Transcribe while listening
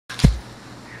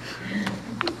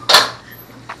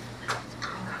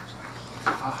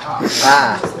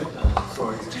Ah.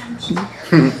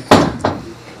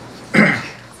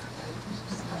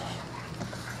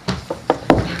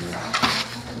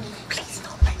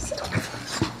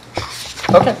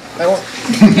 Okay, I won't.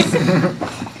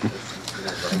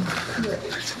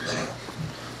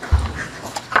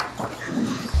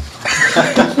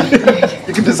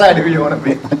 You can decide who you want to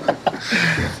be.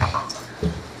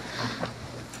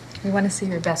 We want to see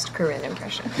your best Corinne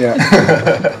impression. Yeah.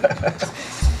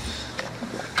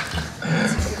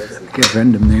 I get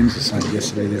random names assigned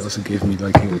yesterday. They also gave me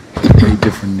like 8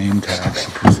 different name tags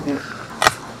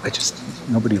because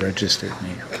nobody registered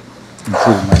me,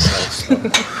 including myself.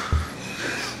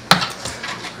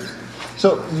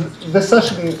 So this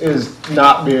session is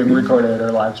not being recorded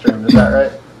or live streamed, is that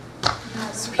right?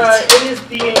 It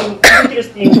is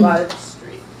being live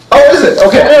streamed. Oh, is it?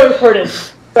 Okay. No, recorded.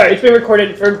 Sorry, it's being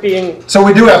recorded for being. So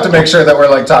we do have to make sure that we're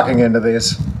like talking into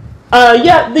these.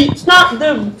 Yeah, the sound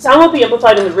will be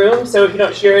amplified in the room, so if you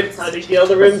don't hear it, it's not a big deal.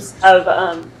 The rooms have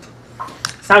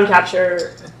sound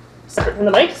capture separate from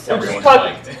the mics, so just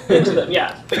talk into them.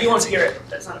 Yeah, but you won't hear it.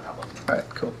 That's not a problem. All right,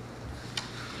 cool.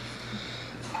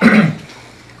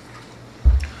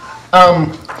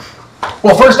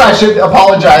 Well, first I should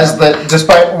apologize that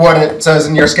despite what it says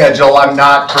in your schedule, I'm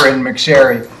not Corinne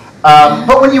McSherry.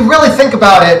 But when you really think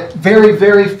about it, very,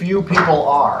 very few people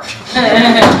are.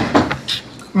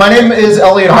 My name is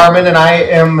Elliot Harmon, and I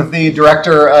am the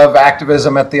Director of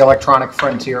Activism at the Electronic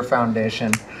Frontier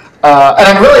Foundation. And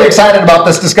I'm really excited about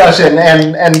this discussion,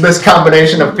 and this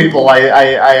combination of people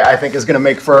I think is going to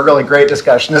make for a really great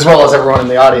discussion, as well as everyone in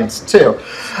the audience, too.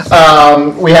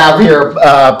 We have here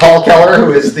Paul Keller,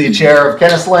 who is the chair of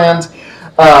Kennisland,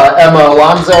 Emma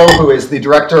Alonso, who is the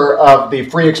director of the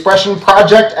Free Expression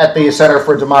Project at the Center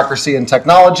for Democracy and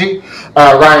Technology,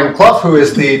 Ryan Clough, who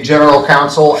is the general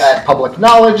counsel at Public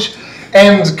Knowledge,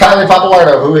 and Kylie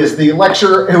Pappalardo, who is a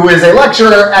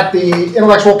lecturer at the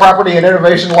Intellectual Property and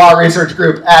Innovation Law Research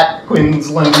Group at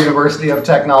Queensland University of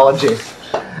Technology.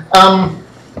 I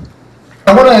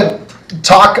want to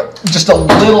talk just a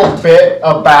little bit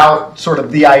about sort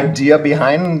of the idea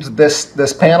behind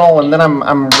this panel, and then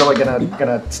I'm really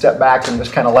gonna step back and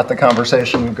just kind of let the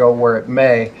conversation go where it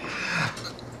may.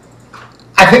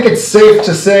 I think it's safe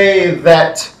to say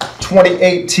that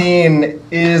 2018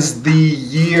 is the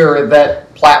year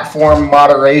that platform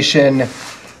moderation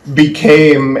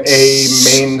became a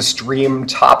mainstream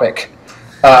topic,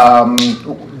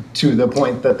 to the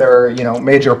point that there are,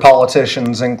 major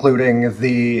politicians, including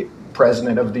the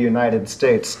President of the United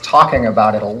States, talking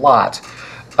about it a lot.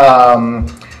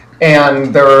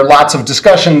 And there are lots of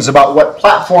discussions about what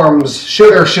platforms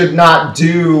should or should not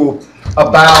do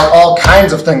about all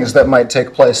kinds of things that might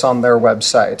take place on their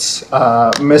websites.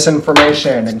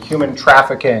 Misinformation and human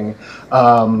trafficking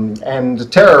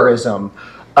and terrorism.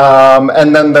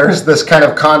 And then there's this kind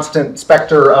of constant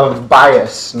specter of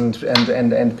bias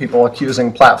and people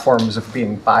accusing platforms of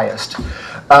being biased.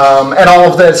 And all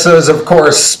of this is, of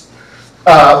course,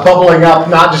 bubbling up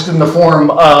not just in the form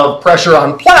of pressure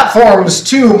on platforms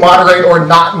to moderate or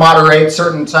not moderate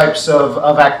certain types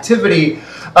of activity,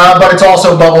 but it's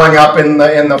also bubbling up in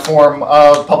the form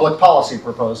of public policy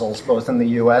proposals, both in the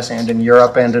US and in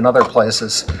Europe and in other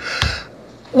places.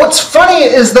 What's funny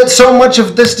is that so much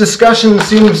of this discussion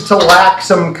seems to lack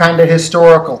some kind of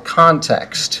historical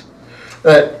context.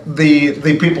 That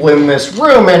the people in this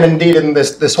room, and indeed in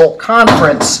this whole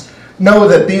conference, know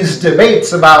that these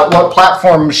debates about what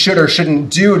platforms should or shouldn't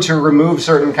do to remove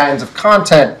certain kinds of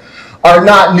content are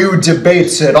not new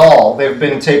debates at all. They've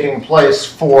been taking place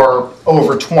for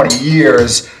over 20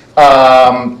 years,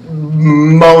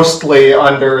 mostly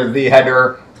under the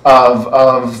header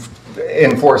of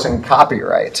enforcing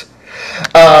copyright.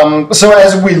 So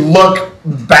as we look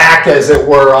back, as it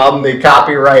were, on the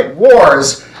copyright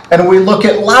wars, and we look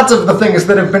at lots of the things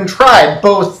that have been tried,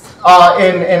 both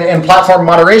in platform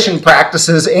moderation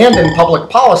practices and in public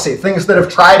policy, things that have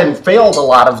tried and failed, a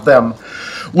lot of them.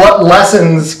 What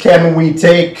lessons can we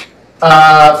take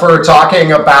for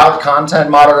talking about content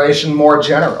moderation more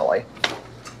generally?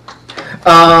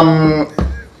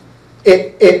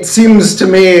 It seems to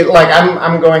me like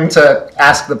I'm going to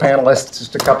ask the panelists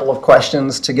just a couple of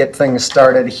questions to get things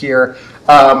started here.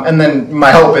 And then my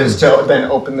hope is to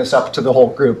then open this up to the whole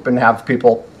group and have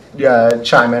people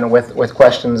chime in with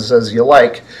questions as you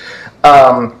like.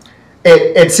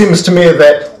 It seems to me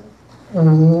that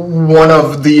one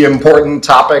of the important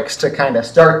topics to kind of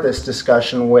start this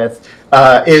discussion with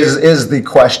is the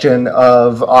question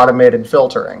of automated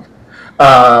filtering.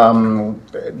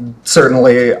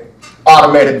 Certainly,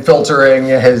 automated filtering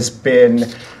has been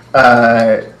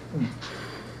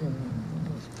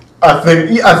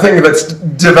a thing that's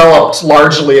developed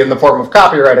largely in the form of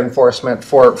copyright enforcement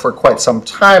for quite some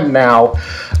time now.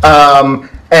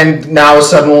 And now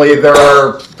suddenly there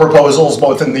are proposals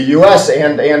both in the US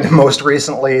and most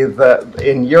recently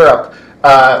in Europe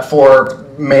for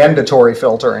mandatory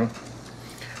filtering.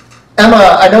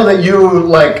 Emma, I know that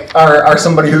you are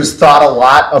somebody who's thought a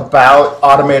lot about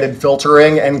automated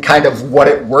filtering and kind of what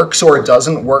it works or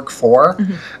doesn't work for.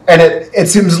 Mm-hmm. And it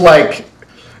seems like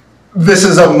this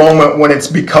is a moment when it's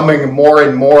becoming more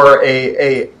and more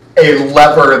a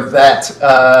lever that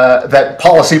that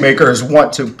policymakers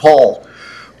want to pull.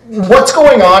 What's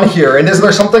going on here? And is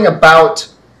there something about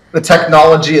the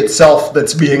technology itself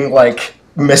that's being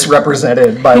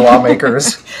misrepresented by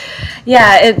lawmakers?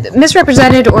 Yeah,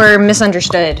 misrepresented or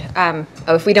misunderstood.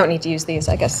 If we don't need to use these,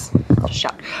 I guess I'll just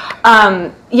shout.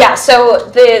 Yeah, so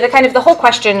the kind of the whole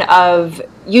question of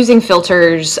using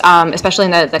filters, especially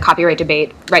in the copyright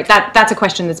debate, right? That's a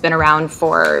question that's been around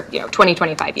for 20,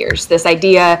 25 years. This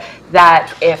idea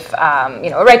that if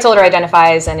a rights holder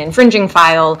identifies an infringing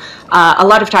file, a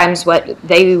lot of times what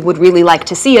they would really like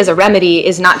to see as a remedy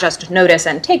is not just notice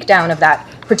and takedown of that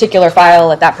particular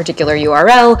file at that particular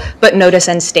URL, but notice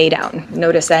and stay down.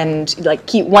 Notice and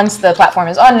keep, once the platform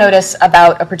is on notice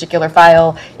about a particular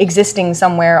file existing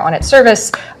somewhere on its service,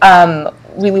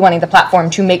 really wanting the platform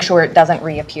to make sure it doesn't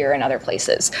reappear in other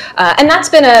places. And that's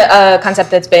been a concept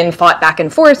that's been fought back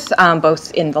and forth,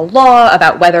 both in the law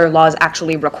about whether laws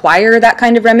actually require that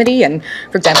kind of remedy. And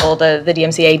for example, the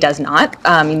DMCA does not.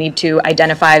 You need to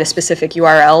identify the specific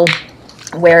URL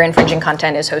where infringing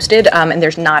content is hosted, and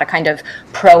there's not a kind of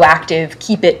proactive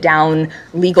keep it down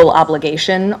legal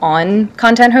obligation on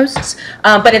content hosts.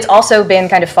 But it's also been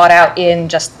kind of fought out in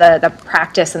just the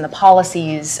practice and the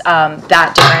policies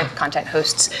that different content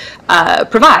hosts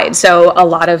provide. So a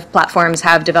lot of platforms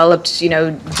have developed,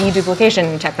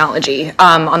 deduplication technology.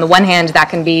 On the one hand, that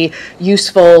can be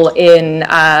useful in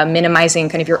minimizing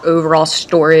kind of your overall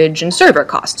storage and server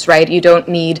costs, right? You don't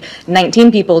need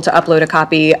 19 people to upload a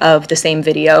copy of the same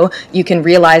video. You can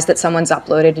realize that someone's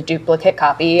uploaded a duplicate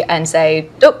copy and say,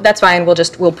 oh, that's fine,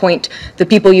 we'll point the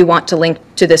people you want to link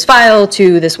to this file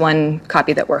to this one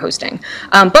copy that we're hosting.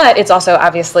 But it's also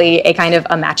obviously a kind of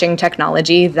a matching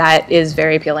technology that is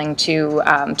very appealing to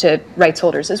rights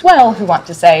holders as well, who want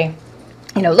to say,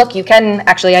 look, you can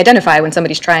actually identify when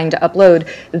somebody's trying to upload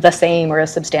the same or a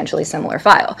substantially similar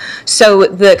file. So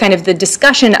the kind of the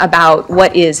discussion about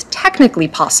what is technically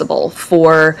possible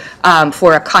for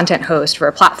a content host, for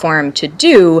a platform to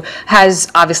do,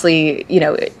 has obviously,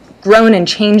 grown and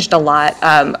changed a lot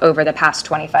over the past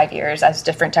 25 years as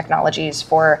different technologies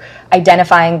for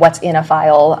identifying what's in a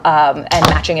file and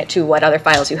matching it to what other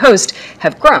files you host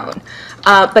have grown.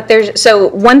 So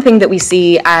one thing that we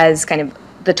see as kind of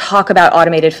the talk about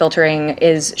automated filtering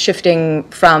is shifting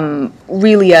from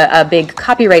really a big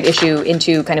copyright issue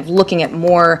into kind of looking at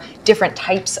more different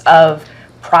types of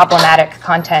problematic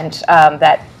content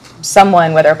that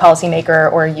someone, whether a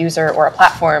policymaker or a user or a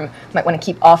platform, might want to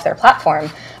keep off their platform.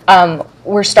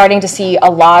 We're starting to see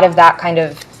a lot of that kind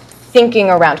of thinking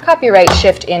around copyright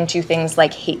shift into things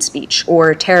like hate speech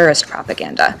or terrorist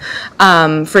propaganda.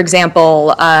 For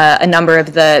example, a number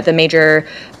of the major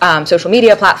social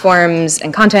media platforms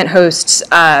and content hosts,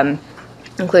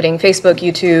 including Facebook,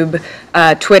 YouTube,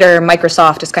 Twitter,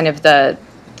 Microsoft, is kind of the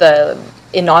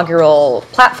inaugural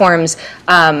platforms,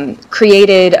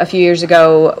 created a few years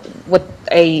ago what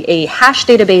a hash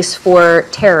database for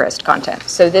terrorist content.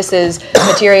 So this is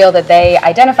material that they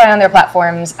identify on their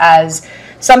platforms as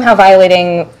somehow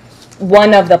violating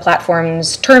one of the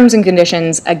platform's terms and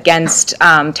conditions against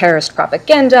terrorist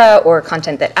propaganda or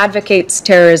content that advocates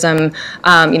terrorism.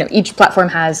 Each platform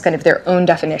has kind of their own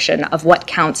definition of what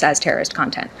counts as terrorist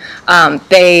content.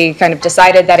 They kind of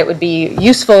decided that it would be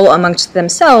useful amongst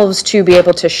themselves to be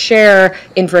able to share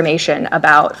information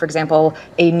about, for example,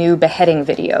 a new beheading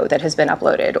video that has been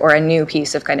uploaded or a new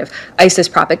piece of kind of ISIS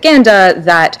propaganda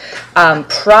that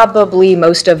probably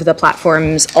most of the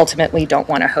platforms ultimately don't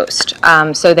want to host.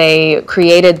 So they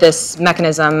created this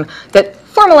mechanism that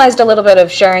formalized a little bit of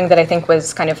sharing that I think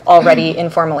was kind of already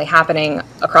informally happening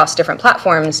across different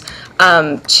platforms,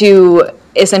 to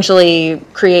essentially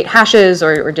create hashes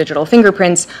or digital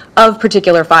fingerprints of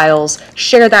particular files,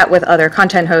 share that with other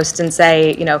content hosts and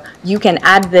say, you can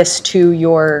add this to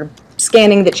your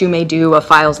scanning that you may do of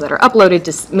files that are uploaded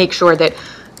to make sure that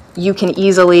you can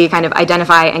easily kind of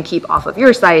identify and keep off of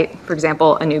your site, for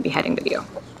example, a new beheading video.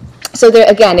 So there,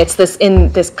 again, it's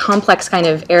in this complex kind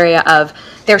of area of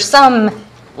there's some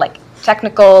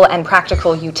technical and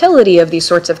practical utility of these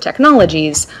sorts of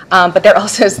technologies, but they're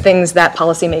also things that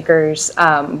policymakers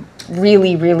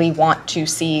really, really want to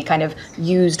see kind of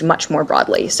used much more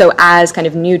broadly. So as kind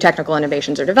of new technical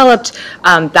innovations are developed,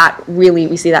 that really,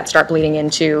 we see that start bleeding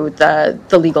into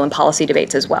the legal and policy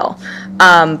debates as well.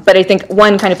 But I think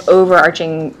one kind of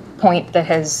overarching point that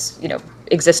has,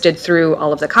 existed through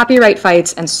all of the copyright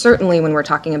fights, and certainly when we're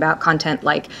talking about content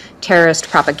like terrorist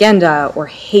propaganda or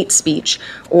hate speech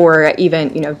or even,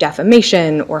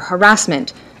 defamation or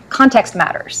harassment, context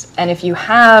matters. And if you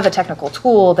have a technical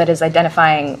tool that is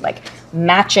identifying like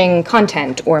matching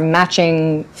content or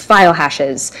matching file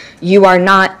hashes,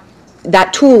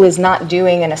 that tool is not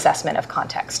doing an assessment of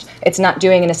context. It's not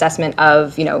doing an assessment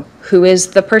of, who is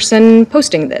the person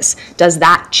posting this? Does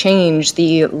that change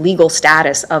the legal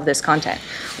status of this content?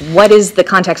 What is the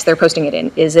context they're posting it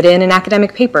in? Is it in an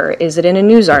academic paper? Is it in a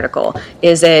news article?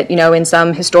 Is it, in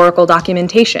some historical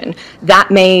documentation?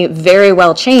 That may very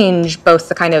well change both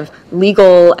the kind of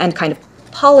legal and kind of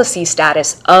policy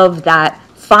status of that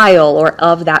file or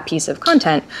of that piece of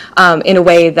content in a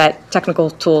way that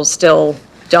technical tools still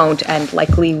don't and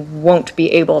likely won't be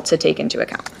able to take into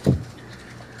account.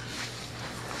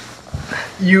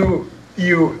 You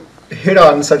hit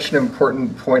on such an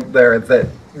important point there that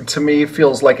to me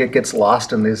feels like it gets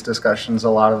lost in these discussions a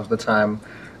lot of the time,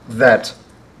 that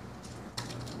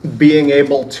being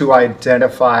able to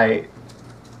identify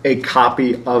a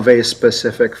copy of a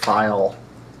specific file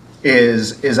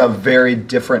is a very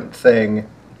different thing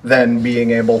than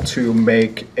being able to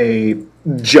make a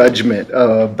judgment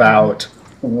about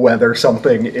whether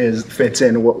something fits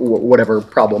in whatever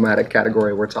problematic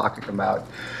category we're talking about.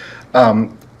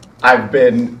 I've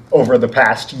been, over the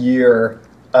past year,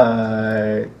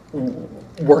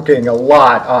 working a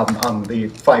lot on the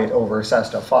fight over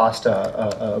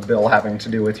SESTA-FOSTA, a bill having to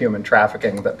do with human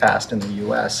trafficking that passed in the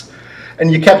US.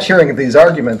 And you kept hearing these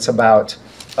arguments about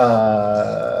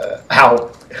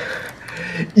how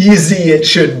easy it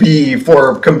should be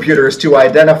for computers to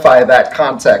identify that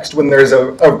context when there's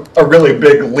a really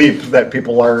big leap that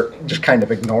people are just kind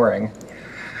of ignoring.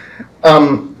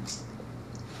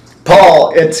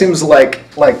 Paul, it seems like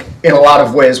in a lot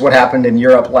of ways what happened in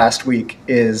Europe last week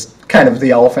is kind of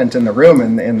the elephant in the room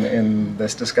in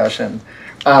this discussion.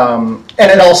 And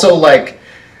it also,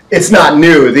 it's not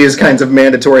new. These kinds of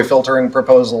mandatory filtering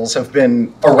proposals have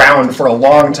been around for a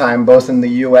long time, both in the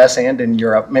US and in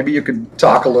Europe. Maybe you could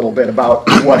talk a little bit about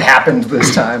what happened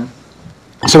this time.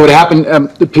 So what happened,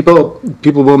 people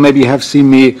will maybe have seen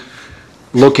me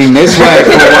looking this way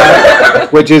for a while,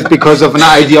 which is because of an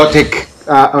idiotic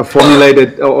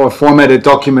formulated or formatted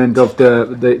document of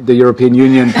the European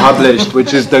Union published,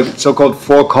 which is the so-called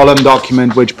 4-column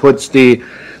document, which puts the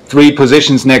 3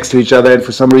 positions next to each other, and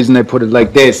for some reason they put it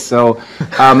like this. So,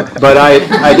 but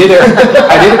I did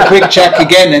a quick check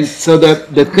again, and so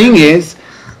the thing is,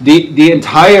 the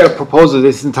entire proposal,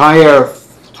 this entire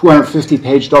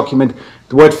 250-page document,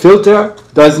 the word filter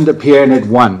doesn't appear in it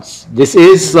once. This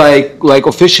is like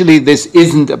officially this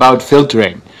isn't about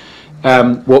filtering.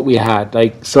 What we had,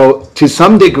 so to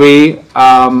some degree,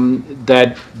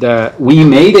 we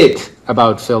made it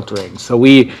about filtering. So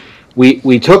we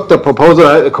took the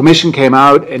proposal, the commission came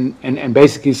out and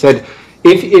basically said,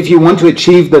 if you want to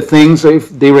achieve the things, or if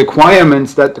the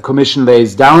requirements that the commission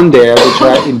lays down there, which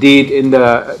are indeed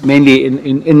mainly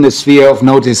in the sphere of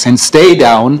notice and stay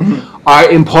down, are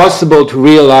impossible to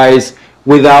realize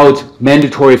without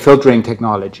mandatory filtering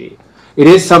technology. It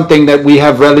is something that we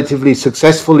have relatively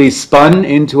successfully spun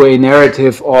into a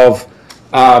narrative of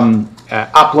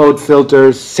upload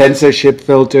filters, censorship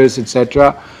filters,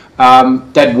 etc.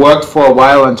 That worked for a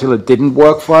while until it didn't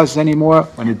work for us anymore.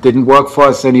 When it didn't work for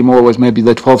us anymore was maybe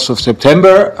the 12th of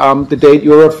September, the date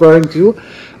you're referring to.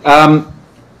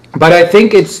 But I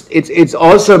think it's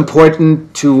also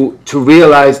important to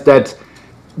realize that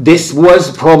this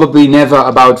was probably never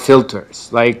about filters.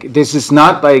 This is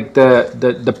not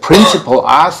the principal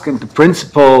ask and the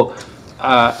principal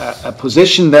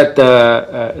position that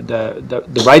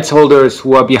the rights holders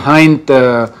who are behind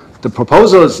the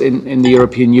proposals in the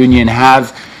European Union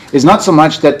have, is not so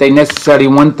much that they necessarily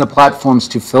want the platforms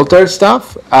to filter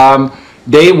stuff.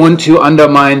 They want to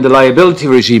undermine the liability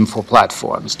regime for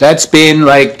platforms. That's been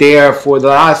there for the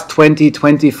last 20,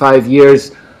 25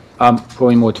 years.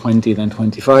 Probably more 20 than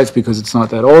 25 because it's not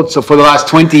that old. So for the last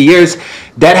 20 years,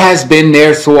 that has been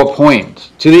their sore point.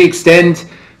 To the extent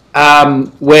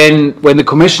when the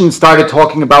Commission started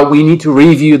talking about we need to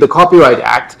review the Copyright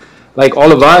Act, like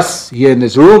all of us here in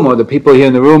this room, or the people here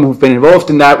in the room who've been involved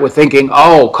in that, were thinking,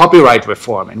 oh, copyright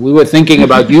reform, and we were thinking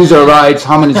about user rights,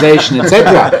 harmonization,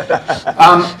 etc.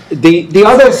 The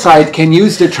other side can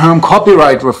use the term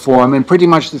copyright reform and pretty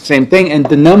much the same thing, and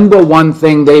the number one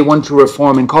thing they want to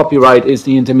reform in copyright is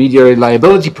the intermediary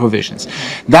liability provisions.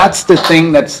 That's the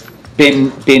thing that's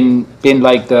been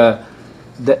like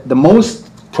the most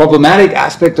problematic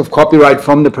aspect of copyright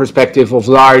from the perspective of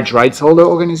large rights holder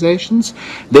organizations.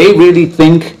 They really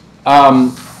think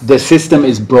the system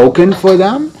is broken for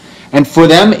them, and for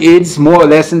them it's more or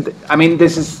less, I mean,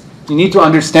 this is, you need to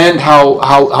understand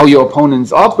how your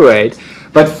opponents operate,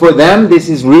 but for them this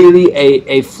is really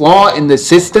a flaw in the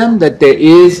system, that there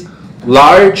is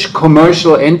large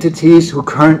commercial entities who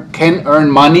can earn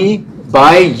money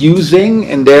by using,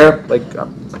 and they're like,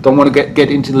 I don't want to get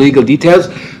into legal details,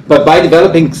 but by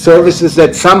developing services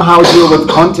that somehow deal with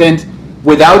content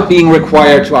without being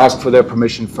required to ask for their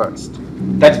permission first.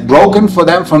 That's broken for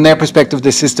them. From their perspective,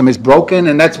 the system is broken,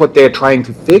 and that's what they're trying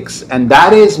to fix, and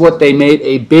that is what they made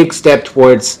a big step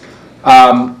towards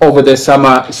over the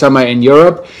summer in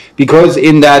Europe, because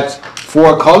in that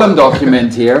 4-column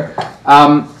document here,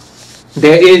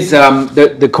 there is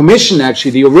the Commission,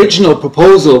 actually, the original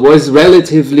proposal was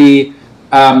relatively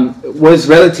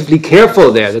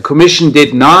careful there. The Commission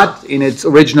did not, in its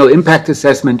original impact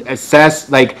assessment, assess,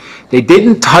 like, they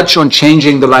didn't touch on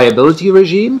changing the liability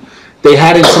regime. They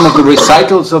had in some of the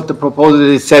recitals of the proposal,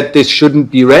 they said this shouldn't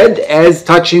be read as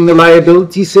touching the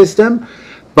liability system.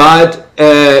 But,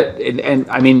 and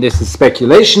I mean, this is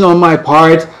speculation on my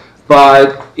part,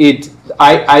 but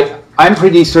I'm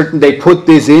pretty certain they put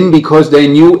this in because they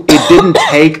knew it didn't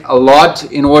take a lot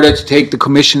in order to take the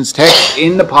Commission's text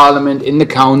in the Parliament, in the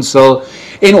Council,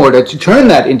 in order to turn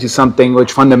that into something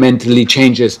which fundamentally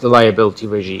changes the liability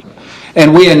regime.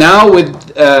 And we are now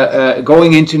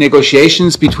going into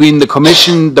negotiations between the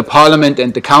Commission, the Parliament,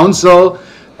 and the Council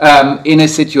in a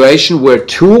situation where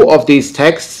 2 of these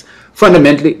texts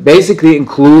fundamentally, basically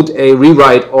include a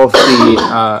rewrite of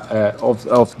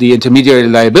the intermediary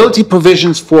liability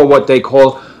provisions for what they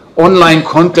call online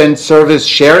content service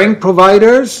sharing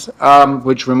providers,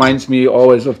 which reminds me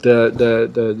always of the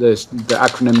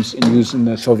acronyms in use in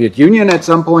the Soviet Union at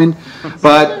some point.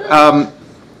 But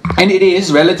and it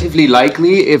is relatively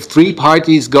likely, if 3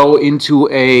 parties go into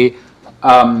a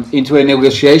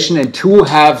negotiation and 2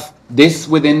 have this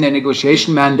within their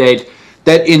negotiation mandate,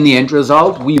 that in the end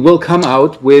result, we will come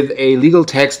out with a legal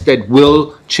text that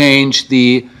will change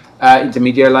the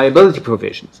intermediary liability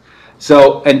provisions.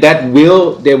 So, and there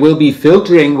will be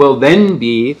filtering, will then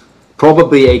be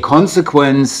probably a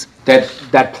consequence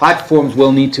that platforms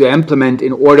will need to implement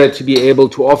in order to be able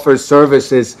to offer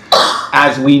services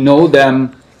as we know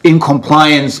them in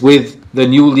compliance with the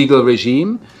new legal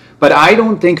regime. But I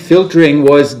don't think filtering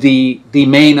was the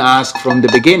main ask from the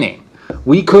beginning.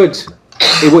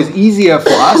 It was easier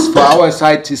for us, for our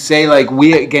side, to say, like,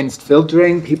 we're against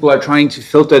filtering. People are trying to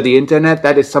filter the internet.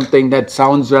 That is something that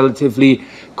sounds relatively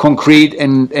concrete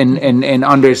and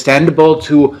understandable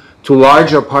to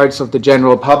larger parts of the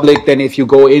general public than if you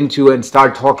go into and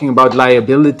start talking about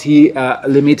liability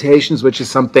limitations, which is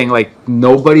something like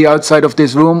nobody outside of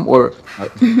this room, or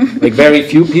like very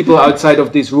few people outside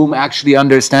of this room actually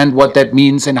understand what that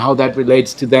means and how that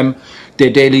relates to them,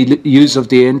 their daily use of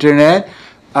the internet.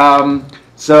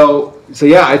 So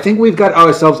yeah, I think we've got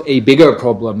ourselves a bigger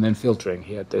problem than filtering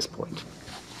here at this point.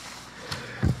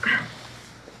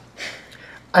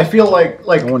 I feel like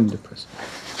I wanted to press.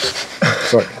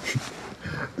 Sorry.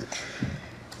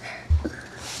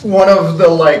 One of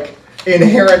the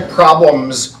inherent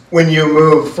problems when you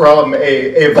move from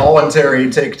a voluntary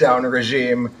takedown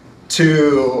regime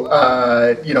to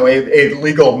a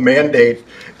legal mandate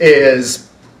is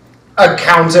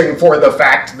accounting for the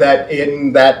fact that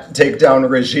in that takedown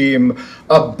regime,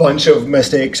 a bunch of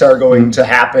mistakes are going to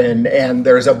happen, and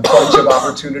there's a bunch of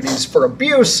opportunities for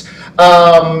abuse,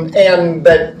 and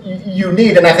that you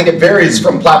need, and I think it varies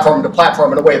from platform to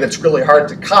platform in a way that's really hard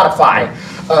to codify,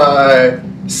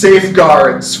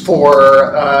 safeguards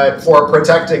for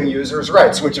protecting users'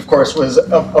 rights, which of course was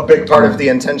a big part of the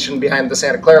intention behind the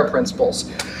Santa Clara Principles.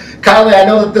 Kylie, I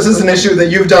know that this is an issue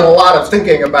that you've done a lot of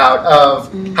thinking about,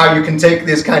 of how you can take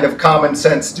these kind of common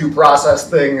sense due process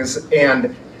things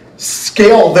and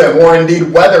scale them, or indeed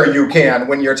whether you can,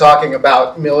 when you're talking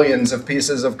about millions of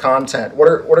pieces of content. What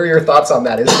are your thoughts on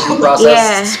that? Is due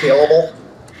process scalable?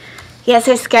 Yeah,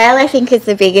 so scale I think is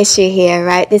the big issue here,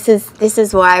 right? This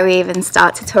is why we even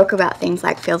start to talk about things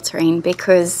like filtering,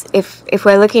 because if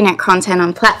we're looking at content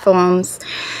on platforms,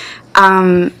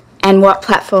 and what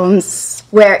platforms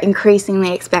we're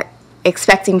increasingly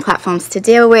expecting platforms to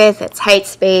deal with. It's hate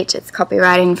speech, it's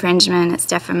copyright infringement, it's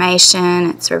defamation,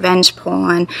 it's revenge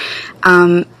porn.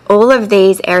 All of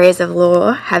these areas of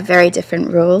law have very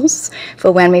different rules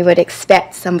for when we would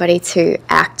expect somebody to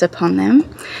act upon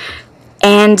them.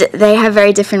 And they have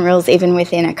very different rules even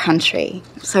within a country.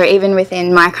 So even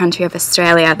within my country of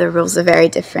Australia, the rules are very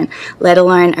different, let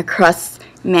alone across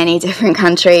many different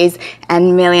countries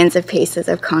and millions of pieces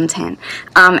of content.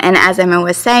 And as Emma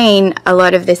was saying, a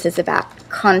lot of this is about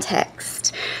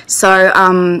context.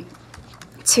 So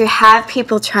to have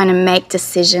people trying to make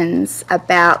decisions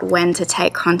about when to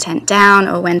take content down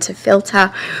or when to filter,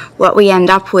 what we end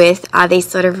up with are these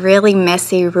sort of really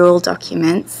messy rule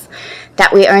documents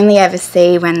that we only ever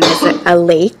see when there's a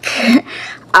leak.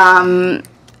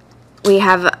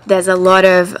 There's a lot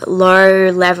of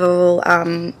low-level,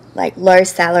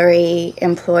 low-salary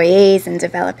employees in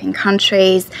developing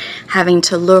countries having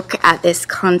to look at this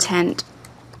content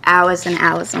hours and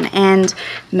hours on end,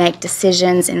 make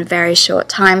decisions in very short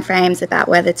time frames about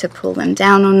whether to pull them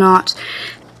down or not.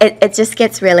 It just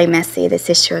gets really messy, this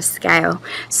issue of scale.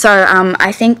 So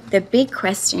I think the big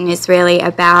question is really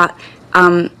about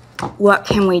what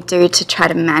can we do to try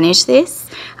to manage this?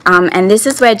 And this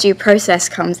is where due process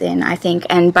comes in, I think.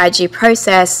 And by due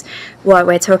process, what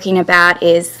we're talking about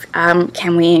is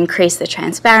can we increase the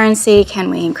transparency? Can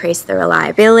we increase the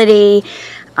reliability?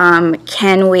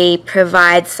 Can we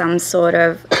provide some sort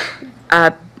of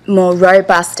more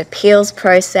robust appeals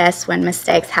process when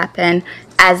mistakes happen,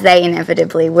 as they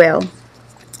inevitably will?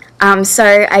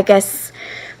 So I guess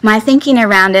my thinking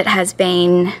around it has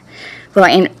been,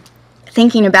 in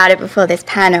thinking about it before this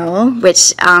panel,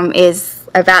 which is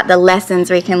about the lessons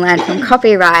we can learn from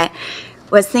copyright,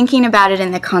 was thinking about it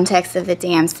in the context of the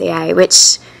DMCA,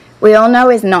 which we all know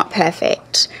is not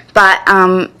perfect. But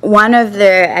one of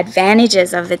the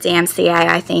advantages of the DMCA,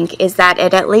 I think, is that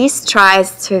it at least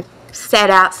tries to set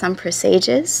out some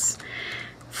procedures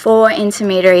for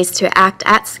intermediaries to act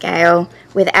at scale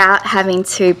without having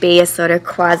to be a sort of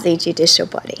quasi-judicial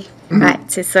body, right?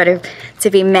 To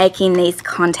be making these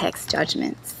context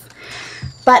judgments.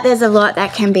 But there's a lot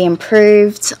that can be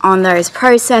improved on those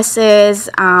processes.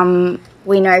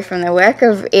 We know from the work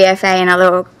of EFF and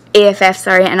other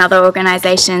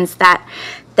organisations that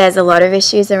there's a lot of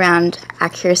issues around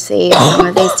accuracy of some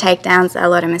of these takedowns. A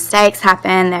lot of mistakes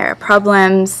happen, there are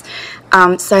problems.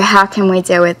 So how can we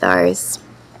deal with those?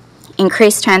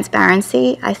 Increased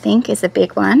transparency, I think, is a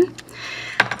big one.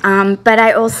 But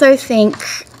I also think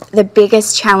the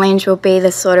biggest challenge will be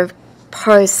the sort of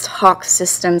post hoc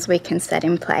systems we can set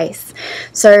in place.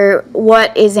 So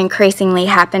what is increasingly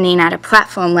happening at a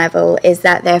platform level is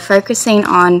that they're focusing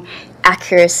on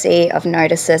accuracy of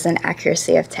notices and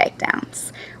accuracy of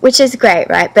takedowns, which is great,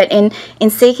 right? But in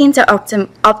seeking to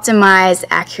optimize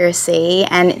accuracy,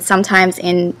 and sometimes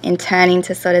in turning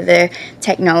to sort of the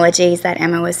technologies that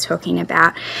Emma was talking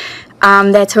about,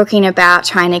 they're talking about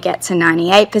trying to get to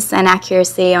 98%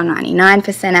 accuracy or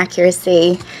 99%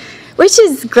 accuracy, which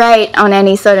is great on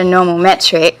any sort of normal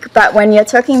metric. But when you're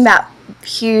talking about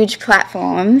huge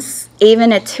platforms,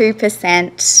 even a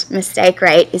 2% mistake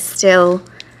rate is still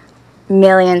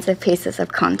millions of pieces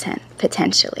of content,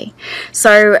 potentially.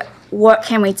 So what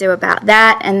can we do about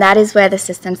that? And that is where the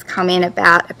systems come in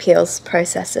about appeals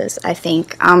processes, I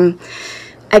think.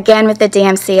 Again, with the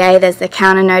DMCA, there's the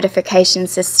counter notification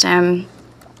system.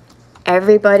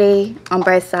 Everybody on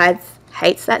both sides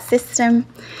hates that system.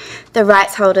 The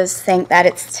rights holders think that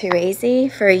it's too easy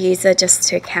for a user just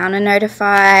to counter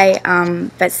notify,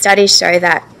 but studies show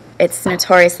that it's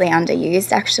notoriously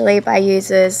underused actually by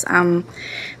users.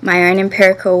 My own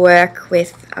empirical work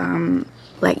with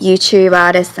like YouTube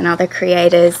artists and other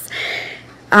creators,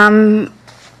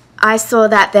 I saw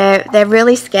that they're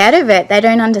really scared of it. They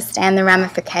don't understand the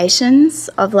ramifications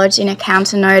of lodging a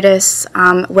counter notice,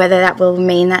 whether that will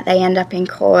mean that they end up in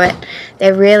court.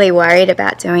 They're really worried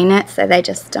about doing it, so they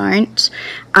just don't.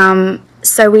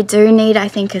 So we do need, I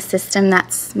think, a system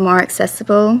that's more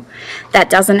accessible, that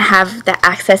doesn't have the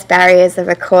access barriers of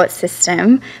a court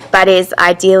system, but is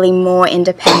ideally more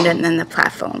independent than the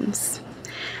platforms.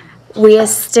 We are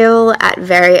still at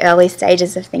very early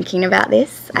stages of thinking about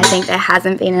this. I think there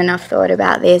hasn't been enough thought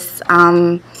about this.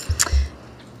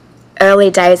 Early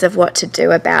days of what to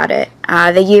do about it.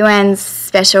 The UN's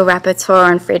Special Rapporteur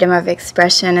on Freedom of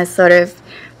Expression has sort of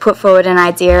put forward an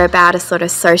idea about a sort of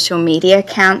social media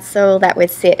council that would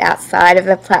sit outside of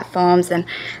the platforms and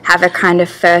have a kind of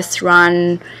first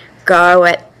run go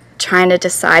at trying to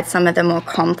decide some of the more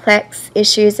complex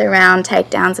issues around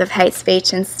takedowns of hate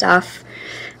speech and stuff.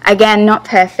 Again, not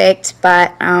perfect,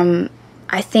 but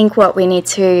I think what we need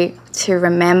to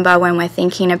remember when we're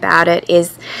thinking about it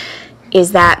is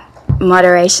is that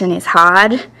moderation is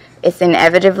hard, it's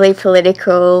inevitably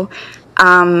political,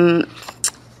 and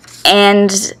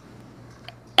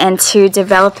to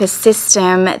develop a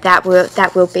system that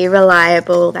will be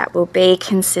reliable, that will be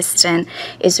consistent,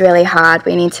 is really hard.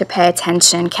 We need to pay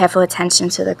careful attention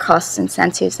to the costs,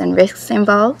 incentives, and risks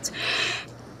involved,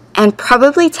 and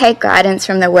probably take guidance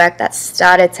from the work that's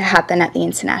started to happen at the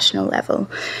international level.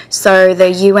 So the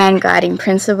UN Guiding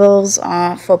Principles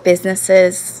for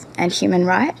Businesses and Human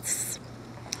Rights,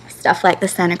 stuff like the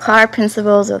Santa Clara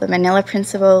Principles or the Manila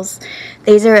Principles,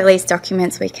 these are at least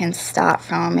documents we can start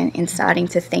from in starting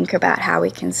to think about how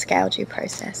we can scale due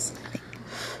process.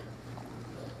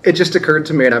 It just occurred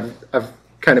to me, and I've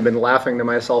kind of been laughing to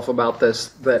myself about this,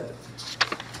 that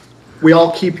we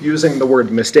all keep using the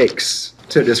word mistakes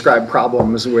to describe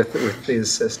problems with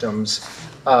these systems,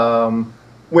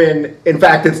 when in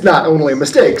fact it's not only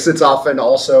mistakes, it's often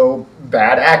also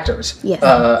bad actors. Yes.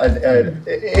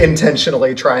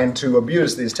 Intentionally trying to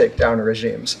abuse these takedown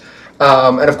regimes.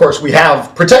 And of course we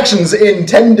have protections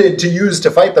intended to use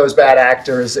to fight those bad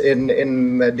actors in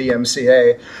the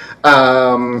DMCA.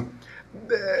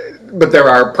 But there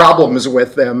are problems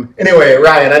with them. Anyway,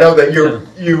 Ryan, I know that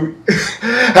you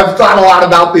have thought a lot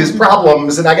about these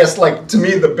problems, and I guess, like, to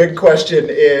me the big question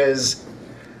is,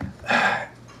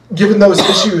 given those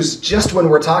issues, just when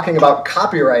we're talking about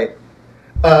copyright,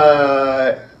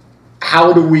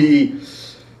 how do we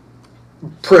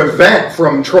prevent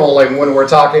from trolling when we're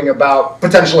talking about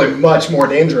potentially much more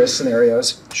dangerous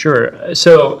scenarios? Sure.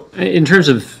 So in terms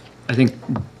of, I think,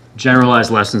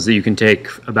 generalized lessons that you can take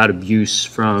about abuse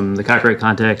from the copyright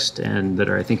context and that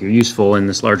I think are useful in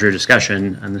this larger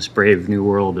discussion and this brave new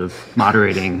world of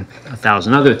moderating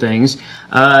 1,000 other things,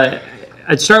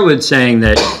 I'd start with saying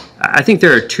that I think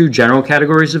there are two general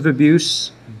categories of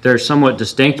abuse. They're somewhat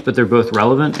distinct, but they're both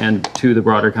relevant and to the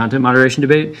broader content moderation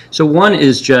debate. So one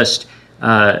is just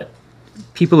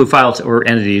people who file, or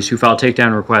entities who file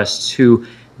takedown requests, who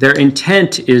their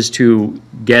intent is to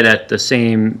get at the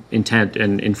same intent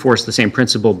and enforce the same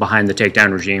principle behind the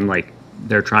takedown regime, like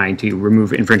they're trying to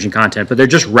remove infringing content, but they're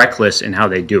just reckless in how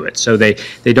they do it. So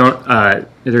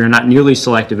they're not nearly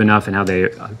selective enough in how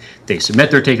they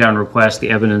submit their takedown request. The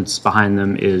evidence behind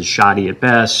them is shoddy at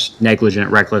best,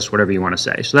 negligent, reckless, whatever you want to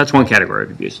say. So that's one category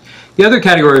of abuse. The other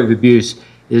category of abuse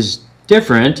is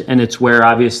different, and it's where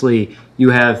obviously you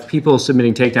have people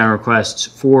submitting takedown requests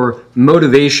for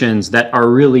motivations that are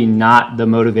really not the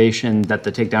motivation that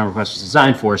the takedown request was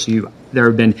designed for. So there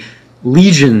have been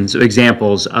legions of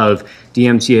examples of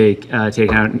DMCA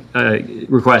takedown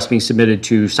requests being submitted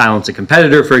to silence a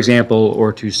competitor, for example,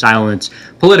 or to silence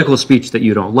political speech that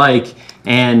you don't like.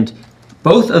 And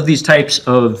both of these types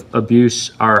of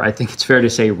abuse are, I think it's fair to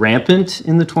say, rampant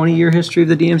in the 20-year history of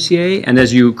the DMCA. And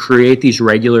as you create these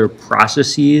regular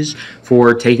processes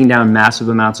for taking down massive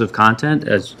amounts of content,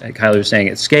 as Kylie was saying,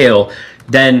 at scale,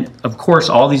 then of course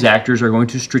all these actors are going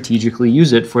to strategically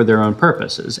use it for their own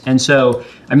purposes. And so,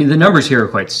 I mean, the numbers here are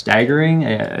quite staggering.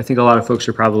 I think a lot of folks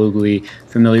are probably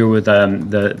familiar with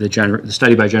the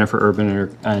study by Jennifer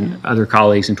Urban and other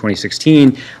colleagues in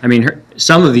 2016. I mean,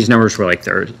 some of these numbers were like,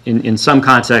 in some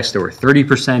contexts, there were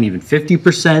 30%, even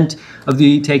 50% of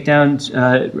the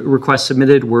takedown requests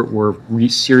submitted were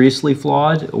seriously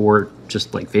flawed or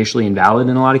just like facially invalid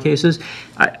in a lot of cases.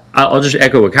 I'll just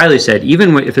echo what Kylie said.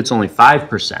 Even if it's only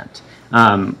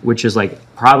 5%, which is like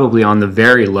probably on the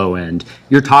very low end,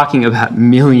 you're talking about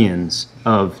millions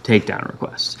of takedown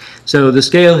requests. So the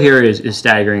scale here is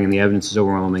staggering, and the evidence is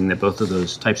overwhelming that both of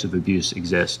those types of abuse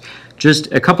exist.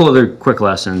 Just a couple other quick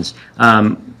lessons.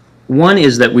 One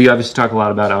is that we obviously talk a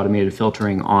lot about automated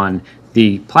filtering on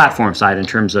the platform side in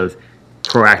terms of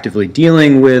proactively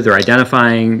dealing with or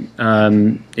identifying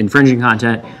infringing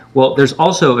content. Well, there's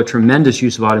also a tremendous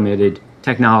use of automated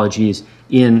technologies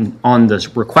on the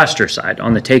requester side,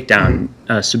 on the takedown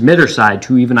submitter side,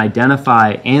 to even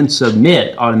identify and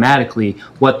submit automatically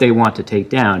what they want to take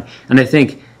down. And I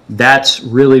think that's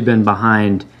really been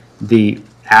behind the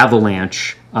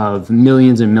avalanche of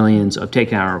millions and millions of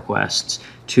takedown requests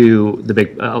to the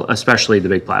big, especially the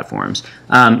big platforms.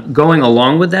 Going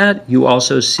along with that, you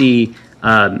also see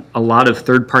a lot of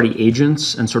third-party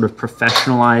agents and sort of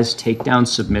professionalized takedown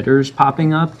submitters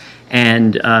popping up,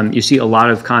 and you see a lot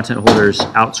of content holders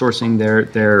outsourcing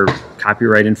their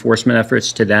copyright enforcement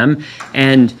efforts to them.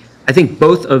 And I think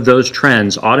both of those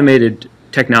trends, automated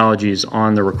technologies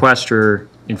on the requester,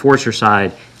 enforcer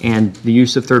side, and the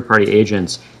use of third-party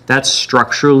agents, that's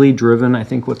structurally driven, I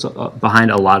think, what's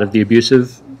behind a lot of the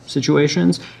abusive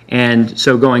situations. And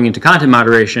so going into content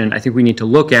moderation, I think we need to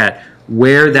look at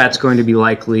where that's going to be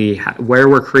likely, where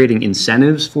we're creating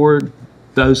incentives for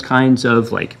those kinds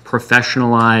of like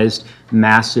professionalized,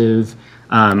 massive,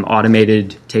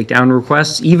 automated takedown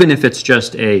requests, even if it's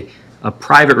just a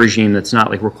private regime that's not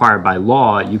like required by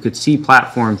law, you could see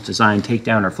platforms design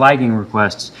takedown or flagging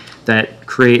requests that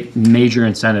create major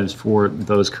incentives for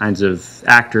those kinds of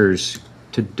actors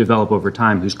to develop over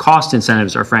time, whose cost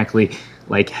incentives are frankly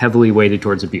like heavily weighted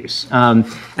towards abuse. And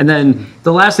then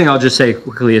the last thing I'll just say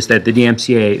quickly is that the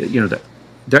DMCA, you know,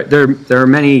 there are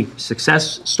many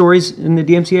success stories in the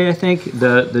DMCA. I think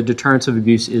the deterrence of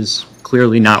abuse is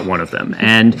clearly not one of them.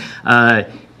 And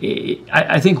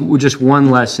I think just one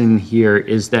lesson here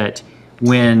is that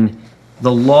when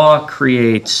the law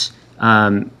creates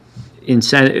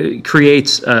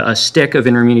creates a stick of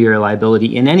intermediary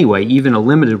liability in any way, even a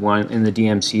limited one in the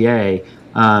DMCA,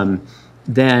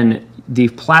 then the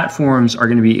platforms are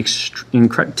going to be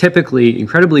typically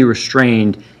incredibly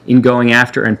restrained in going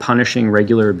after and punishing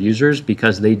regular abusers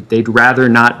because they'd rather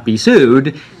not be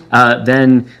sued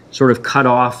than sort of cut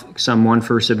off someone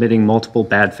for submitting multiple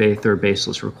bad faith or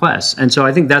baseless requests. And so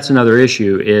I think that's another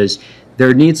issue, is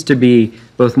there needs to be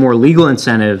both more legal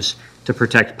incentives to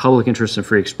protect public interest and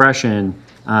free expression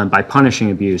by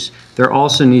punishing abuse. There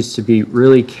also needs to be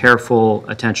really careful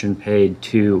attention paid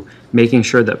to making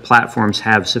sure that platforms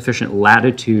have sufficient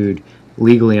latitude,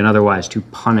 legally and otherwise, to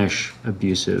punish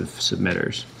abusive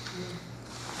submitters.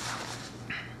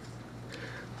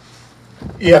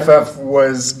 EFF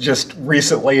was just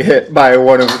recently hit by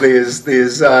one of these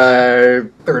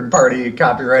third-party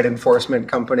copyright enforcement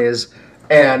companies,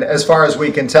 and as far as we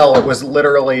can tell, it was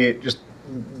literally just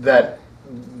that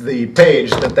the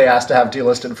page that they asked to have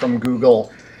delisted from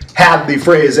Google had the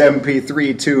phrase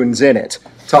MP3 tunes in it,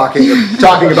 talking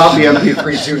about the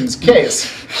MP3 tunes case.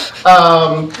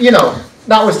 You know,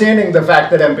 notwithstanding the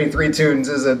fact that MP3 Tunes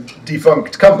is a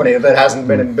defunct company that hasn't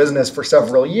been in business for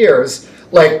several years,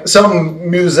 like, some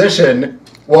musician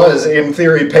was in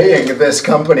theory paying this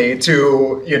company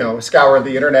to, you know, scour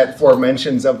the internet for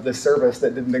mentions of this service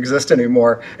that didn't exist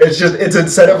anymore. It's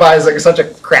incentivizing such a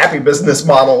crappy business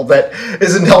model that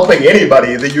isn't helping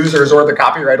anybody, the users or the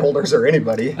copyright holders or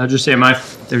anybody. I'll just say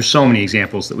there's so many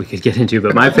examples that we could get into,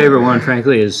 but my favorite one,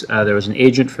 frankly, is there was an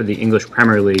agent for the English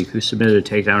Premier League who submitted a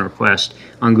takedown request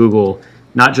on Google,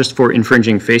 not just for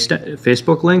infringing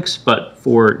Facebook links, but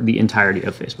for the entirety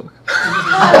of Facebook.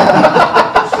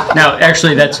 Now,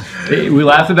 actually, we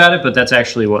laugh about it, but that's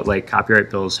actually what like copyright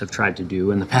bills have tried to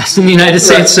do in the past in the United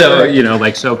States. So, you know,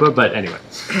 like SOPA, but anyway.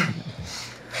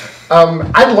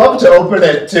 I'd love to open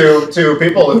it to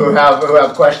people who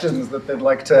have questions that they'd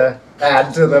like to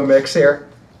add to the mix here.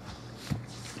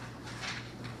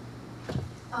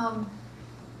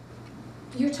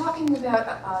 You're talking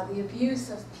about the abuse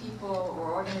of people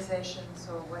or organizations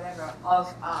or whatever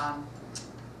of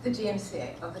the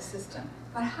DMCA, of the system.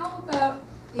 But how about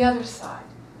the other side?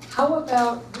 How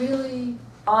about really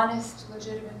honest,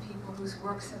 legitimate people whose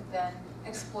works have been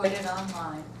exploited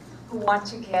online, who want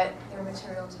to get their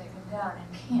material taken down and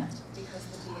can't because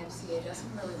the DMCA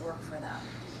doesn't really work for them?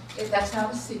 That's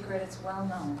not a secret, it's well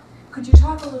known. Could you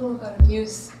talk a little about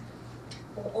abuse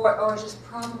or just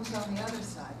problems on the other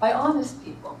side by honest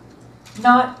people,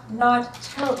 not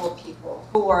terrible people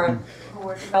who are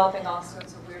developing all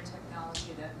sorts of weird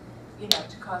technology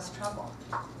to cause trouble?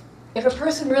 If a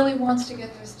person really wants to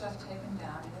get their stuff taken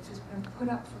down, and if it's been put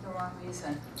up for the wrong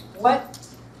reason, what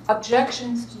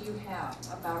objections do you have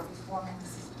about reforming the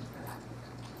system for that?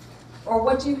 Or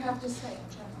what do you have to say in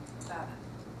general about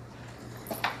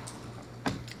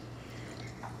it?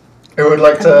 Who would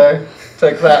like to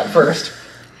take that first?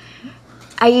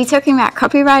 Are you talking about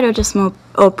copyright or just more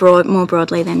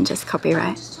broadly than just copyright?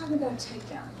 I'm just talking about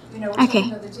takedown. You know, we're Okay.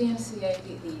 talking about the DMCA,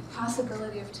 the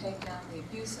possibility of takedown, the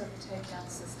abuse of the takedown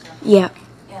system. Yeah.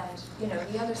 And, you know,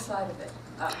 the other side of it,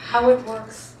 how it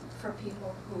works for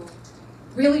people who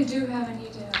really do have a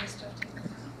need to have their stuff taken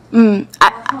down.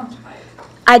 Or harmed by it.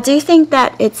 I do think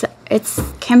that it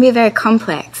can be very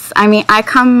complex. I mean,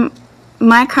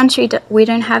 my country, we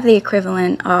don't have the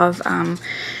equivalent of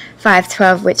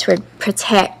 512, which would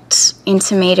protect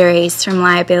intermediaries from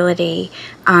liability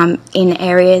in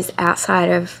areas outside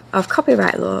of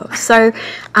copyright law. So,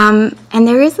 and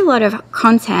there is a lot of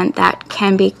content that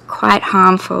can be quite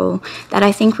harmful that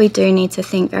I think we do need to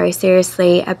think very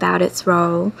seriously about its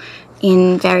role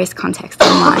in various contexts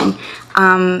online.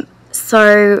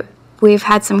 So we've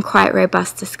had some quite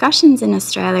robust discussions in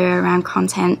Australia around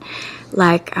content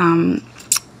like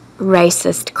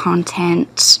racist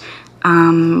content,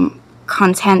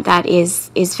 content that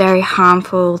is very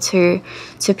harmful to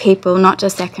people, not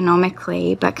just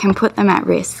economically, but can put them at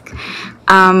risk.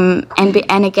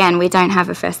 And again, we don't have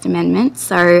a First Amendment,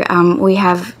 so we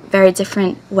have very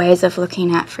different ways of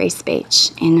looking at free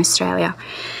speech in Australia.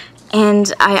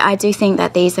 And I do think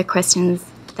that these are questions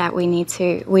that we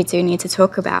do need to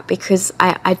talk about, because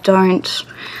I don't,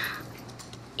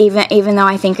 even though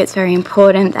I think it's very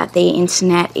important that the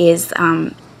internet is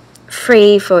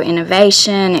free for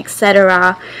innovation,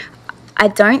 etc., I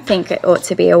don't think it ought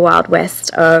to be a Wild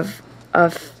West of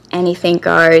anything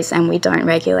goes and we don't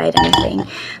regulate anything.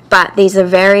 But these are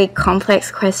very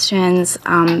complex questions.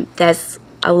 There's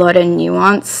a lot of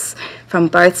nuance from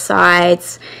both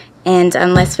sides, and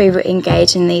unless we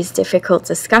engage in these difficult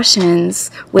discussions,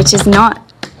 which is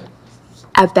not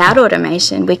about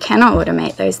automation, we cannot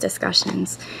automate those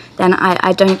discussions, then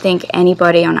I don't think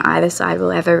anybody on either side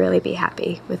will ever really be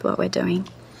happy with what we're doing.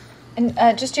 And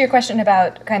just to your question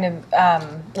about kind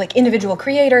of like individual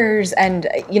creators, and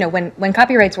when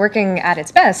copyright's working at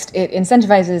its best, it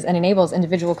incentivizes and enables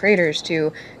individual creators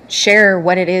to share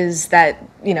what it is that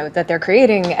that they're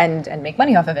creating and make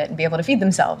money off of it and be able to feed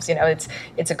themselves.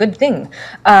 It's a good thing.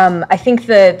 I think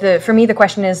for me the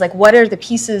question is, like, what are the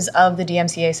pieces of the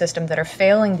DMCA system that are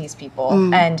failing these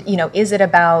people, and is it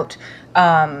about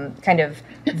kind of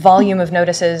volume of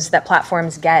notices that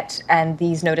platforms get, and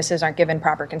these notices aren't given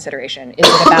proper consideration? Is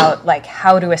it about like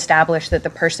how to establish that the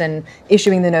person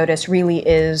issuing the notice really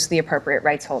is the appropriate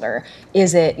rights holder?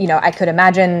 Is it, I could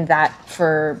imagine that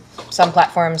for some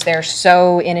platforms they're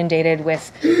so inundated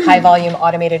with high volume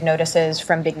automated notices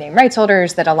from big name rights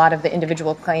holders that a lot of the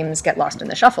individual claims get lost in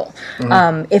the shuffle.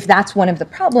 If that's one of the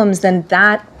problems, then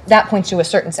that points to a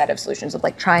certain set of solutions of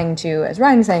like trying to, as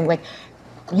Ryan is saying, like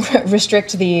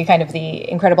restrict the kind of the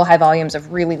incredible high volumes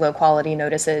of really low quality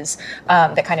notices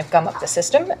that kind of gum up the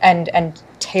system, and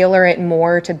tailor it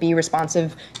more to be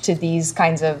responsive to these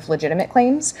kinds of legitimate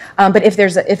claims. But if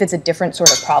it's a different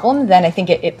sort of problem, then I think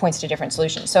it points to different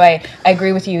solutions. So I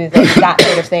agree with you that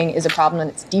sort of thing is a problem, and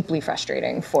it's deeply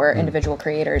frustrating for individual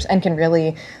creators, and can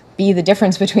really be the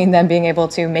difference between them being able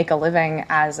to make a living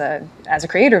as a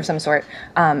creator of some sort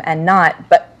and not.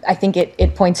 But I think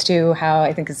it points to how,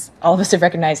 I think, as all of us have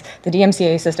recognized, the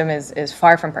DMCA system is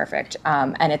far from perfect,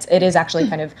 and it is actually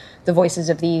kind of the voices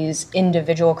of these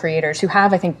individual creators who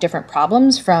have, I think, different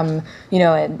problems from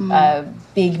a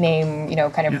big name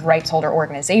kind of rights holder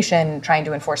organization trying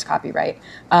to enforce copyright.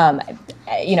 And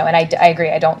I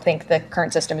agree. I don't think the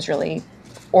current system is really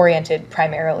oriented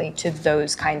primarily to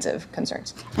those kinds of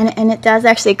concerns. And it does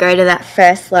actually go to that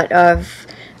first lot of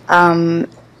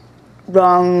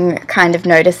wrong kind of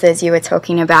notices you were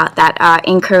talking about that are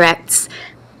incorrect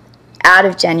out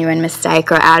of genuine mistake,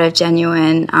 or out of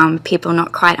genuine people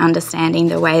not quite understanding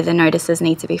the way the notices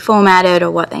need to be formatted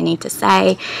or what they need to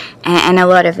say. And a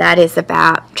lot of that is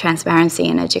about transparency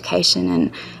and education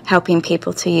and helping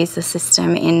people to use the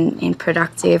system in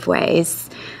productive ways,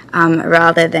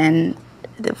 rather than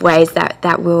the ways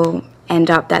that will end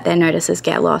up that their notices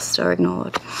get lost or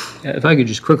ignored. Yeah, if I could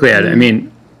just quickly add, I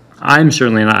mean, I'm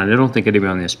certainly not, and I don't think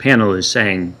anybody on this panel is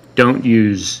saying don't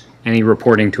use any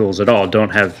reporting tools at all,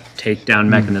 don't have takedown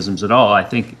mechanisms at all. I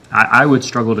think I would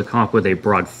struggle to come up with a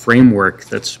broad framework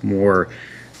that's more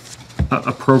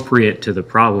appropriate to the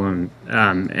problem.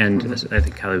 And I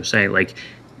think Kelly was saying, like,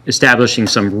 establishing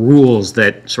some rules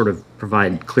that sort of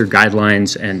provide clear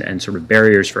guidelines and sort of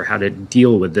barriers for how to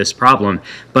deal with this problem.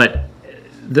 But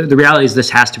the reality is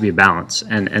this has to be a balance.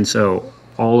 And so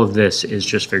all of this is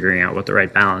just figuring out what the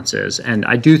right balance is. And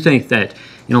I do think that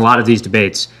in a lot of these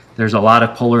debates, there's a lot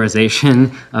of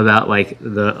polarization about, like,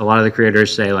 a lot of the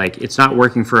creators say, like, it's not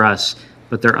working for us,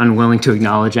 but they're unwilling to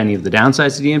acknowledge any of the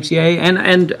downsides of the DMCA.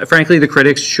 And frankly, the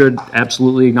critics should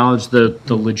absolutely acknowledge the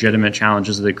legitimate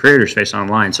challenges that the creators face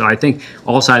online. So I think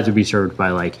all sides would be served by,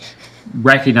 like,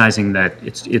 recognizing that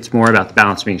it's more about the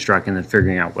balance being struck and then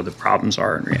figuring out what the problems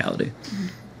are in reality.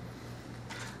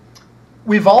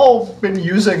 We've all been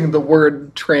using the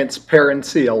word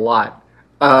transparency a lot.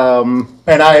 And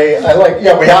I like,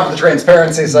 we have the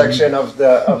transparency section of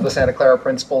the Santa Clara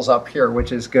Principles up here,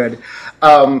 which is good.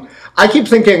 I keep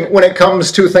thinking when it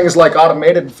comes to things like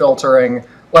automated filtering,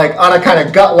 like on a kind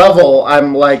of gut level,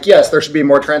 I'm like, yes, there should be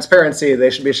more transparency.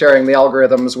 They should be sharing the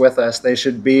algorithms with us. They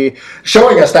should be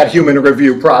showing us that human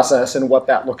review process and what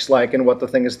that looks like and what the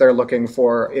things they're looking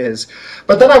for is.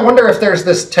 But then I wonder if there's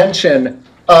this tension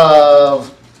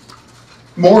of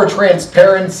more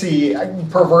transparency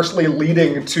perversely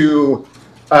leading to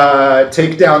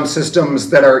takedown systems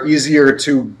that are easier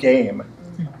to game.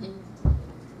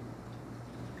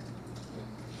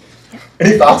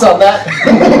 Any thoughts on that?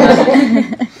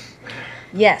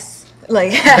 Yes,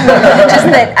 like just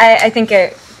that I think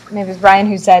maybe it was Brian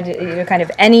who said, kind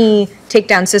of any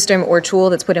takedown system or tool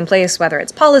that's put in place, whether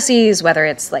it's policies, whether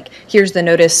it's like, here's the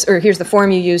notice, or here's the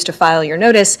form you use to file your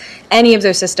notice, any of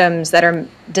those systems that are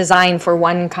designed for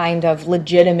one kind of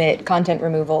legitimate content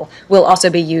removal will also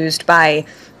be used by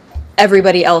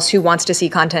everybody else who wants to see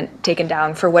content taken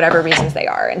down for whatever reasons they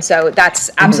are. And so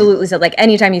that's absolutely so, like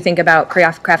anytime you think about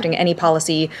crafting any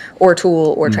policy or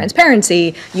tool or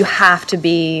transparency, you have to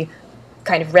be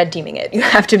kind of red teaming it. You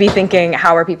have to be thinking,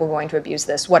 how are people going to abuse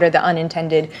this? What are the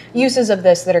unintended uses of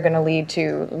this that are going to lead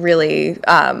to really,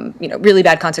 really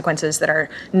bad consequences that are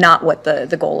not what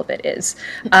the goal of it is.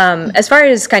 As far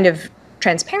as kind of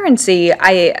transparency,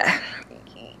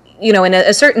 in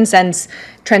a certain sense,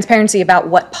 transparency about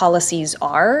what policies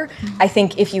are. I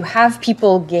think if you have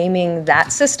people gaming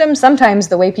that system, sometimes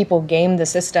the way people game the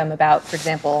system about, for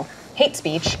example, hate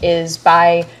speech is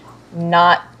by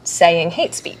not saying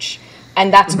hate speech.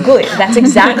 And that's good. That's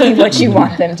exactly what you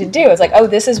want them to do. It's like, oh,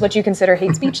 this is what you consider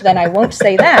hate speech, then I won't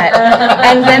say that.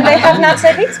 And then they have not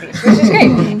said hate speech, which is great.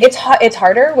 It's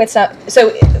harder with some, so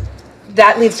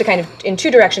that leads to kind of in two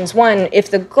directions. One,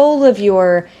 if the goal of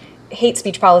your hate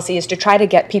speech policy is to try to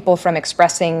get people from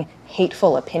expressing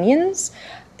hateful opinions,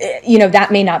 that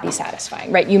may not be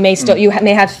satisfying, right? You may still, you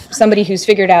may have somebody who's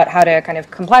figured out how to kind of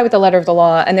comply with the letter of the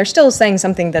law, and they're still saying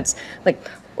something that's like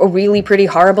a really pretty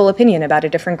horrible opinion about a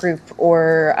different group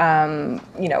or,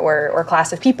 or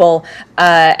class of people,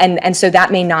 and so that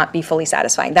may not be fully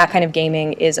satisfying. That kind of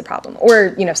gaming is a problem.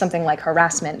 Or, something like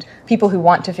harassment. People who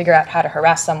want to figure out how to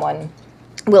harass someone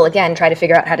will again try to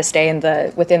figure out how to stay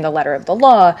within the letter of the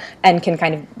law and can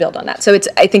kind of build on that. So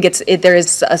I think there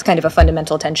is a kind of a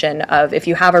fundamental tension of, if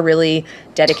you have a really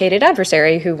dedicated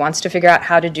adversary who wants to figure out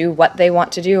how to do what they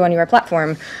want to do on your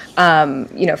platform,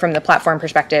 from the platform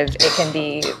perspective, it can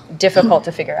be difficult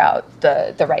to figure out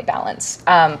the right balance.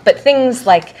 But things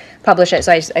like publish it.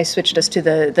 So I switched us to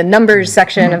the numbers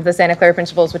section of the Santa Clara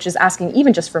Principles, which is asking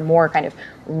even just for more kind of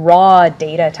raw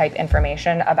data type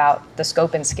information about the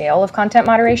scope and scale of content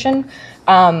moderation.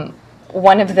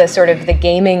 One of the sort of the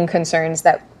gaming concerns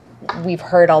that we've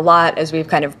heard a lot as we've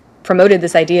kind of promoted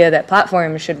this idea that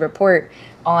platforms should report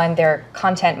on their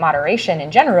content moderation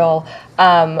in general,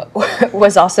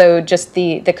 was also just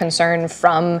the concern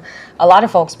from a lot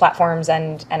of folks, platforms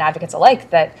and advocates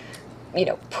alike, that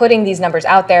putting these numbers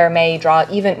out there may draw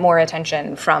even more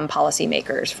attention from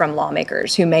policymakers, from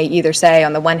lawmakers, who may either say,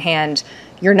 on the one hand,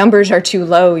 your numbers are too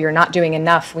low, you're not doing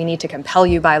enough, we need to compel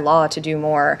you by law to do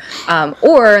more.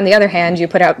 Or on the other hand, you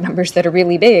put out numbers that are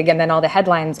really big, and then all the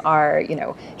headlines are,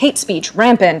 hate speech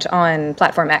rampant on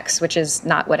platform X, which is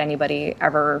not what anybody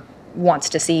ever wants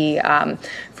to see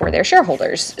for their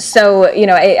shareholders. So,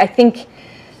 I think,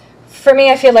 for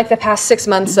me, I feel like the past 6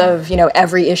 months of,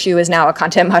 every issue is now a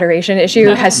content moderation issue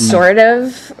has sort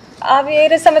of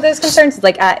obviated some of those concerns.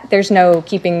 Like, there's no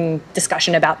keeping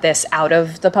discussion about this out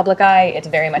of the public eye. It's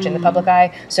very much in the public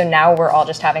eye. So now we're all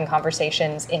just having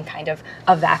conversations in kind of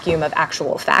a vacuum of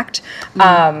actual fact.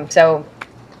 So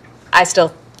I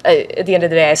still, at the end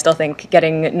of the day, I still think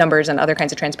getting numbers and other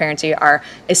kinds of transparency are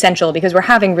essential, because we're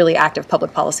having really active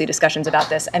public policy discussions about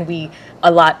this, and we,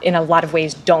 in a lot of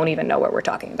ways, don't even know what we're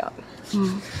talking about.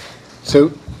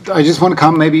 So I just want to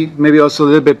come maybe also a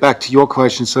little bit back to your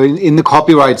question. So in the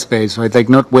copyright space, right, like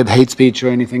not with hate speech or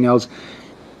anything else,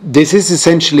 this is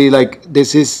essentially like,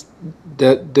 this is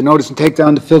the notice and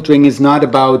takedown, the filtering is not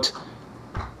about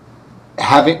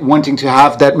wanting to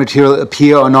have that material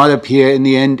appear or not appear. In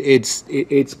the end,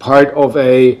 it's part of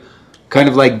a kind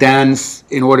of like dance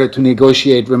in order to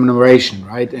negotiate remuneration,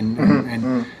 right?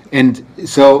 And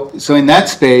so in that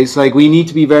space, like, we need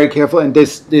to be very careful. And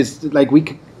this like,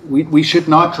 we should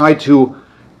not try to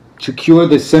cure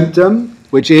the symptom,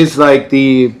 which is like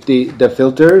the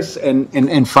filters,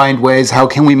 and find ways, how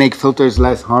can we make filters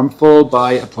less harmful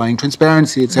by applying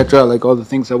transparency, etc., like all the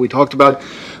things that we talked about.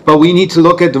 But we need to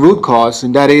look at the root cause,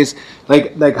 and that is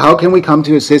like how can we come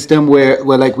to a system where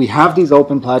like we have these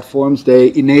open platforms,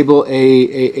 they enable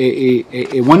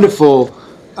a wonderful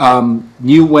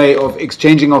new way of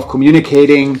exchanging, of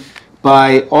communicating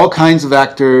by all kinds of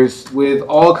actors with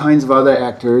all kinds of other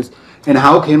actors, and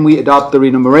how can we adopt the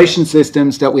remuneration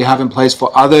systems that we have in place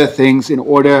for other things in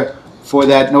order for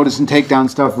that notice and takedown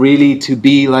stuff really to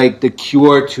be like the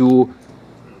cure to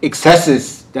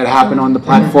excesses that happen on the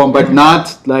platform, but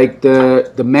not like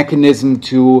the mechanism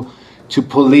to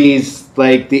police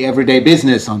like the everyday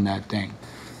business on that thing.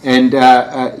 And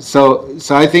so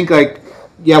I think, like,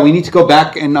 yeah, we need to go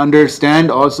back and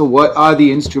understand also what are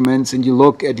the instruments, and you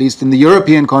look, at least in the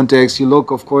European context, you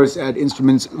look, of course, at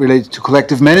instruments related to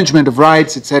collective management of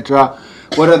rights, etc.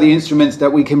 what are the instruments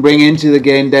that we can bring into the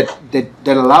game that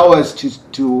allow us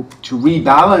to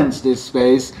rebalance this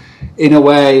space in a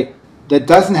way that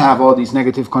doesn't have all these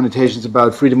negative connotations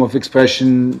about freedom of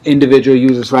expression, individual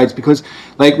users' rights, because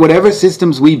like whatever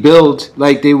systems we build,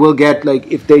 like they will get, like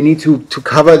if they need to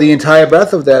cover the entire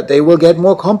breadth of that, they will get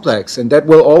more complex, and that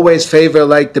will always favor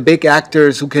like the big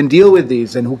actors who can deal with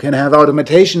these and who can have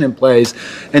automation in place,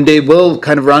 and they will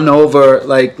kind of run over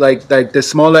like the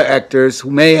smaller actors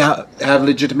who may have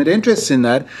legitimate interests in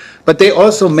that, but they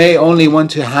also may only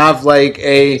want to have like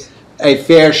a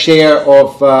fair share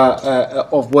of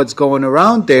what's going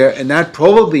around there, and that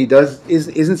probably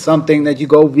isn't something that you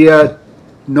go via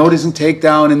notice and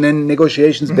takedown and then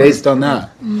negotiations based on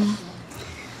that.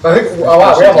 I think, oh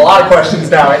wow, we have a lot of questions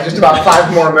now in just about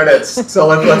 5 more minutes, so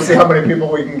let's see how many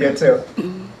people we can get to.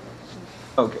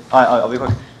 Okay, I'll be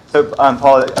quick. So,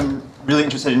 Paul, I'm really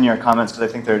interested in your comments because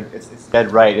I think it's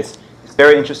dead right. It's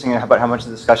very interesting about how much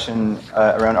the discussion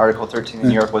around Article 13 in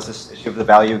New York was this issue of the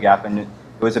value gap, and it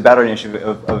was about an issue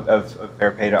of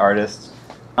fair pay to artists.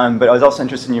 But I was also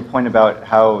interested in your point about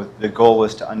how the goal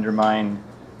was to undermine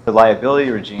the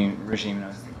liability regime. And I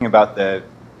was thinking about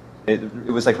it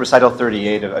was like recital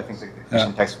 38 of, I think, the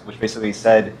Commission text, which basically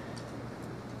said,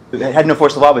 it had no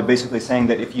force of law, but basically saying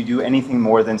that if you do anything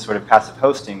more than sort of passive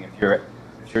hosting, if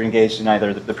you're engaged in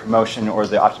either the promotion or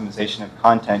the optimization of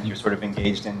content, you're sort of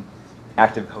engaged in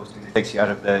active hosting that takes you out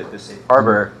of the safe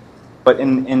harbor. But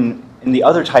in the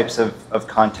other types of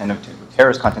content, of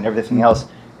terrorist content, everything else,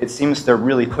 it seems they're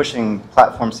really pushing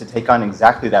platforms to take on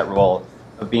exactly that role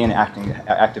of being an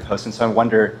active host. And so I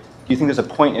wonder, do you think there's a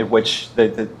point at which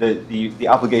the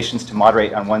obligations to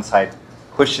moderate on one side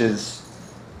pushes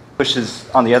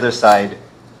on the other side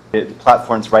the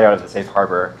platforms right out of the safe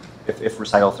harbor if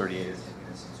recital 38 is taking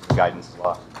this guidance as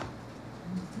well?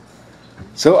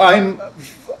 So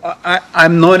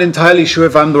I'm not entirely sure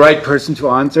if I'm the right person to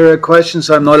answer a question.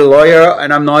 So I'm not a lawyer,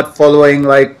 and I'm not following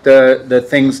like the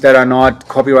things that are not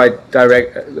copyright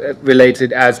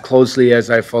related as closely as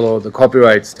I follow the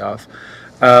copyright stuff.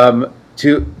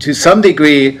 To some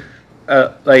degree,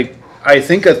 like I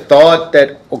think a thought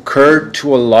that occurred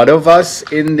to a lot of us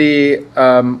in the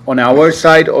on our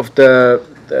side of the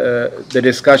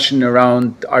discussion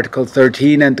around Article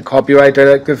 13 and the Copyright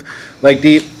Directive, like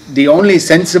the only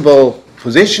sensible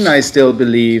position I still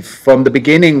believe from the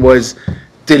beginning was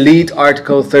delete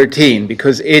Article 13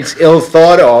 because it's ill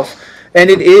thought of, and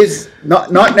it is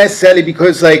not necessarily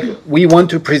because like we want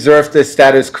to preserve the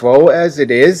status quo as it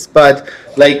is, but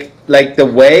like the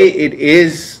way it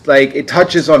is, like it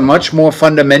touches on much more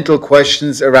fundamental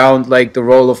questions around like the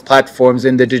role of platforms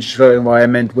in the digital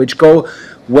environment, which go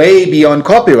way beyond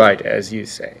copyright, as you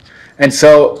say. And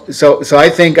so I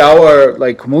think our,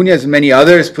 like Comunia's and many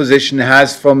others' position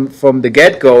has from the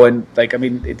get-go, and like, I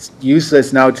mean, it's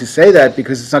useless now to say that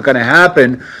because it's not going to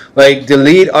happen, like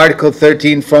delete Article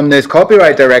 13 from this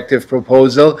copyright directive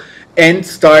proposal and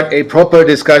start a proper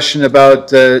discussion about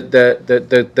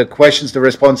the questions, the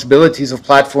responsibilities of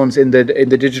platforms in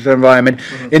the digital environment,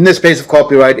 in the space of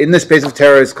copyright, in the space of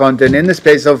terrorist content, in the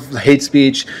space of hate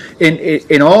speech,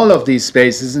 in all of these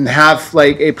spaces, and have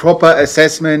like a proper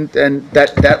assessment, and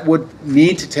that would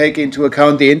need to take into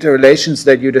account the interrelations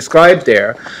that you described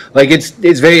there. Like it's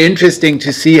very interesting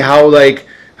to see how like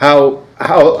the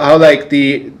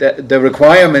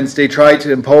requirements they try to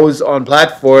impose on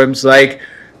platforms like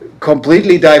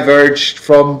completely diverged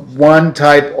from one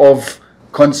type of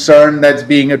concern that's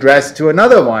being addressed to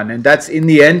another one, and that's in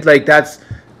the end like that's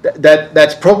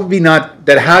probably not,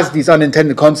 that has these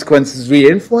unintended consequences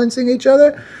re-influencing each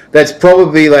other. That's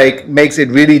probably like makes it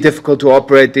really difficult to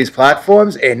operate these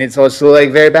platforms, and it's also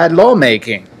like very bad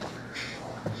lawmaking.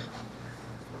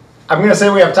 I'm going to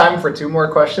say we have time for 2 more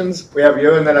questions. We have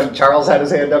you, and then Charles had his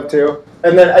hand up too.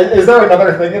 And then, is there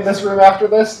another thing in this room after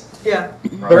this? Yeah.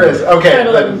 There is. Okay.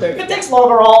 If it takes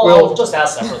longer, I'll just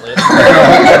ask separately.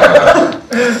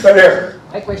 Right here.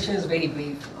 My question is very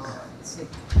brief. It's like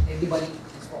everybody,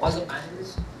 for all the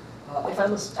panelists, if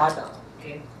I'm a startup,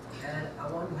 okay, and I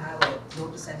want to have a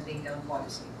notice and takedown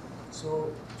policy.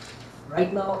 So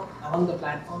right now, among the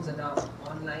platforms that are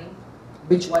online,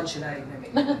 which one should I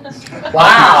mimic?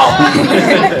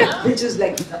 Wow. Which is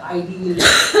like the ideal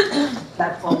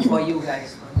platform for you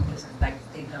guys for notice and like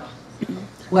takedown?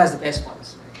 Who has the best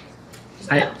policy?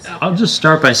 I'll just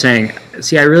start by saying,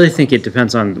 see, I really think it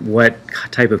depends on what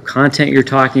type of content you're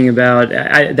talking about.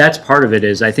 That's part of it.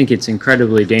 Is I think it's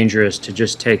incredibly dangerous to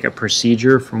just take a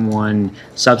procedure from one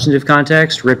substantive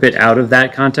context, rip it out of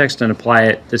that context, and apply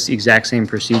it this exact same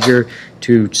procedure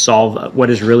to solve what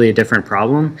is really a different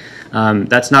problem.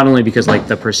 That's not only because like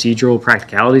the procedural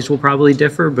practicalities will probably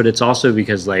differ, but it's also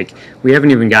because like we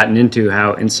haven't even gotten into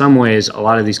how in some ways a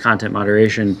lot of these content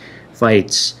moderation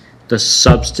fights,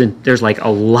 there's like a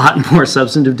lot more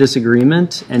substantive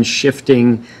disagreement and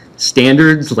shifting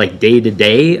standards like day to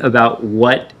day about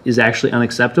what is actually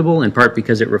unacceptable, in part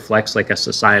because it reflects like a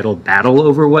societal battle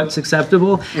over what's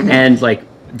acceptable. And like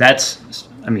that's,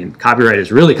 I mean, copyright is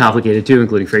really complicated too,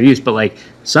 including fair use, but like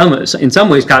in some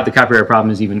ways the copyright problem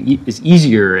is is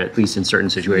easier, at least in certain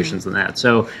situations, than that.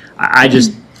 So I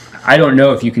don't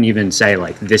know if you can even say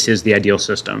like this is the ideal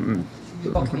system.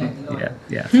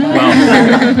 Yeah.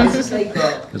 Well, this is like,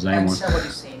 because I am one. what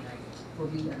you're saying, I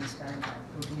totally understand, I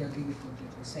totally agree with what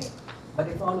you're saying. But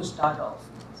if I want to start off,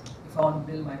 if I want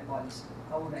to build my policy,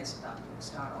 how would I start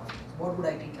off? What would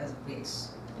I take as a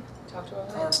base? Talk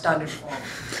to a Standard form.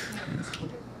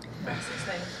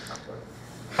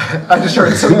 I just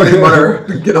heard somebody mutter,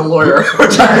 get a lawyer,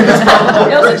 which I think is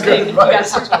probably No such thing. You gotta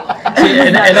talk to a lawyer.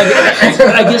 And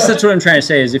I guess that's what I'm trying to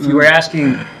say is if you were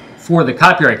asking for the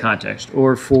copyright context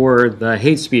or for the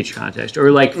hate speech context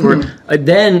or like for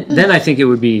then I think it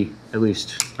would be, at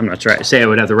least I'm not trying to say I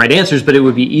would have the right answers, but it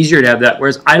would be easier to have that,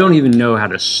 whereas I don't even know how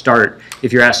to start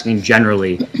if you're asking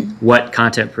generally what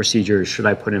content procedures should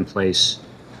I put in place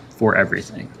for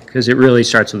everything, because it really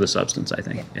starts with the substance, I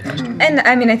think. And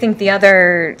I mean, I think the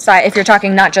other side, if you're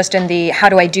talking not just in the how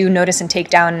do I do notice and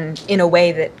take down in a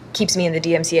way that keeps me in the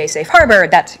DMCA safe harbor,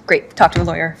 that's great. Talk to a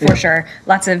lawyer for sure.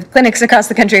 Lots of clinics across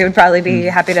the country would probably be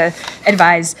happy to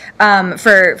advise.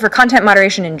 For content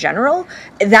moderation in general,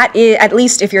 that is, at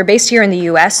least if you're based here in the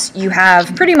US, you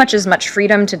have pretty much as much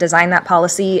freedom to design that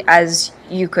policy as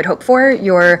you could hope for.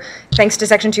 Thanks to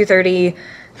Section 230,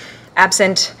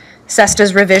 absent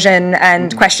SESTA's revision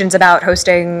and questions about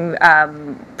hosting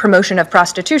promotion of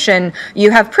prostitution,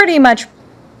 you have pretty much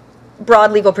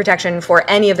broad legal protection for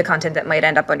any of the content that might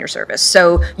end up on your service.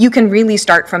 So you can really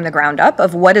start from the ground up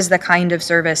of what is the kind of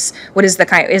service,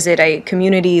 is it a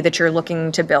community that you're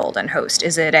looking to build and host?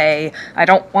 Is it I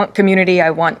don't want community,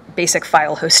 I want basic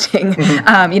file hosting?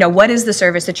 What is the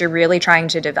service that you're really trying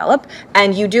to develop?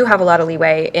 And you do have a lot of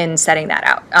leeway in setting that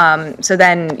out. So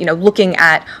then, looking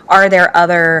at, are there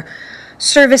other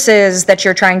services that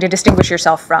you're trying to distinguish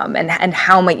yourself from, and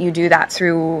how might you do that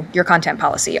through your content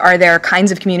policy? Are there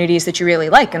kinds of communities that you really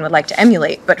like and would like to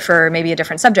emulate, but for maybe a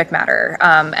different subject matter,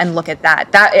 and look at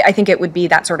that? I think it would be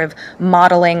that sort of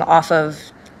modeling off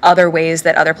of other ways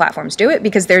that other platforms do it,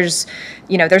 because there's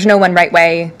no one right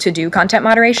way to do content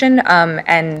moderation,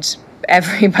 and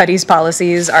everybody's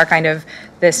policies are kind of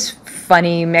this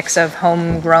funny mix of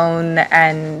homegrown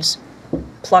and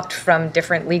plucked from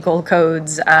different legal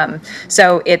codes.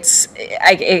 So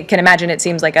I can imagine it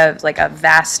seems like a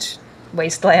vast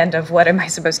wasteland of what am I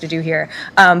supposed to do here.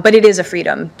 But it is a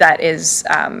freedom that is,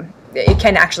 it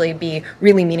can actually be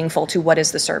really meaningful to what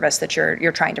is the service that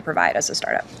you're trying to provide as a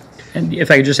startup. And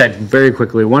if I could just add very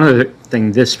quickly, one of the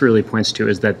things this really points to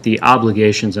is that the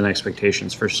obligations and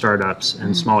expectations for startups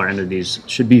and smaller entities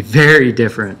should be very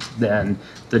different than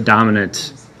the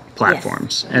dominant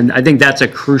platforms. Yes. And I think that's a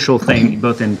crucial thing,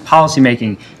 both in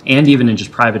policymaking and even in just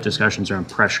private discussions around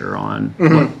pressure on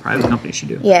what private companies should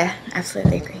do. Yeah,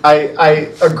 absolutely agree.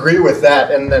 I agree with that,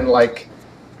 and then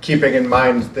keeping in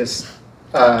mind this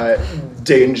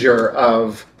danger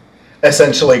of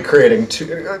essentially creating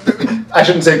I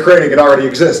shouldn't say creating, it already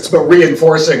exists, but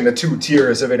reinforcing the two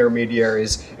tiers of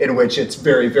intermediaries in which it's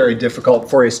very, very difficult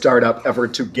for a startup ever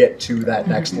to get to that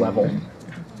next level.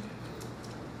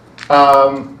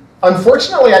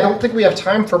 Unfortunately, I don't think we have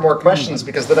time for more questions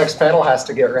because the next panel has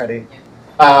to get ready.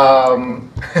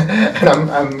 And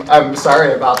I'm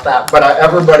sorry about that, but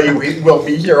everybody will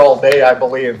be here all day, I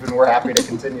believe, and we're happy to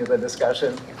continue the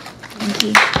discussion. Thank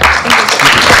you.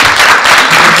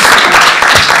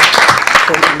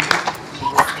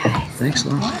 Thanks,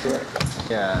 Lauren.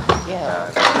 Yeah.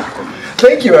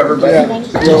 Thank you, everybody.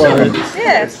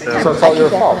 Yes. So it's all your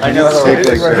fault. I know. Look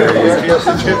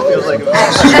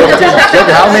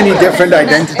how many different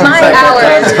identities. My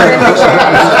hours.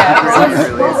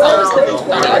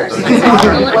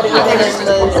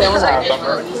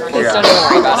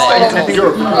 I think you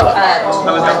were. I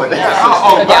was done with that.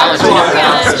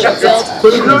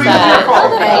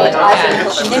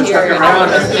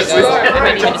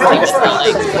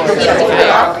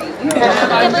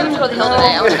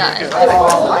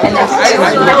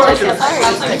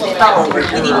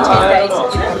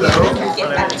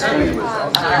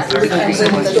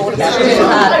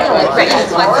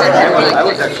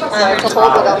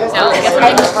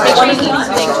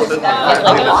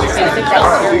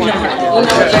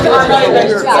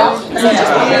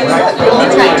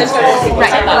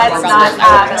 Right, that's not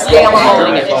a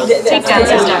scalable takedown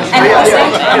system.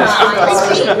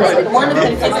 And one of them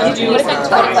is to do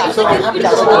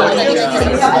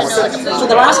so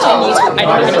the last 10 years I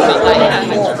don't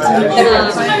even know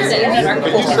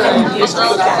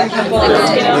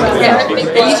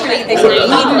they used to be they said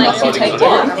even not to take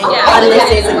down unless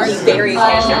there's a very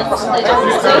occasional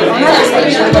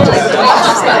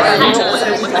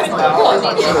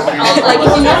like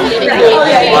if you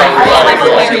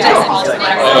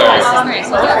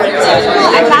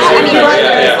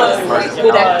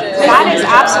that is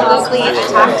absolutely a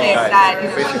tactic that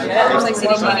groups like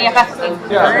CDT and EFF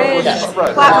encourage.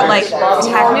 But like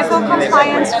technical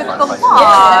compliance with the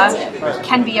law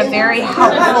can be a very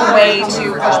helpful way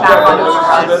to push back on orders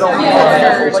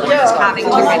having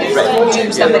to kind of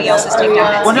do somebody else's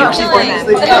takedown for them.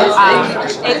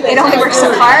 It only works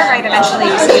so far, right? Eventually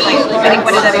you see, like, I think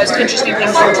one of the most interesting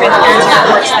things from transparency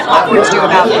reports that platforms do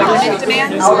about government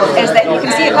demands is that you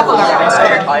can see a couple of governments, for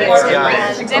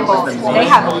example, they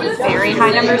have very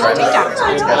high numbers of takedown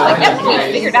responses. Like, yep, we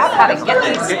figured out how to get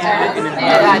these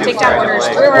takedown orders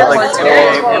through our courts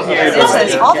very quickly. It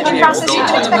says all the due process you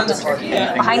would expect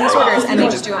behind these orders, and they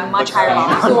just do a much higher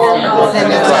level than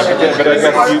most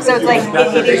others. So it's like,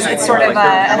 it's sort of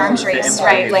an arms race,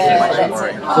 right? Like,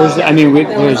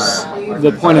 there's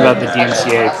the point about the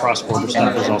DMCA cross-border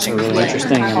stuff is also really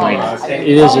interesting, and like it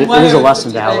is a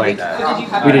lesson to how like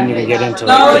we didn't even get into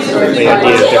like, the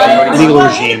idea of different legal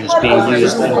regimes being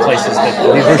used in places that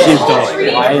these regimes don't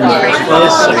apply in the first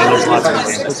place. I mean, there's lots of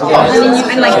examples of that.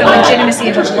 And like the legitimacy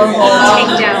of a global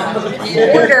takedown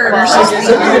order versus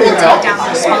the global takedown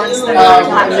response that the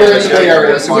platforms do.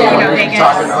 They get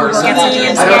Google gets a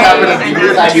DMCA and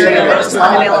that material is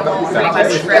unavailable pretty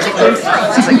much for everyone.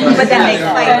 But then they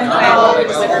fight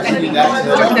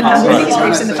the biggest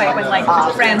groups in the fight when like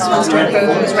France wants to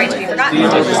impose right to be forgotten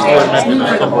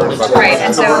right,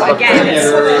 and so again,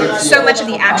 it's so much of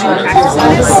the actual practice of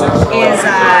this is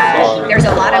there's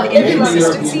a lot of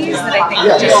inconsistencies that I think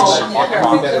just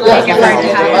make it hard to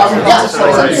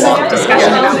have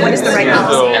discussion about what is the right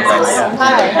policy.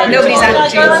 Nobody's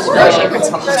advocating the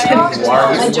principle.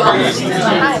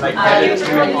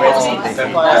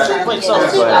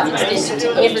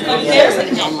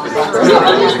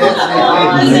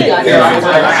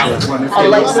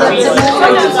 Alexa.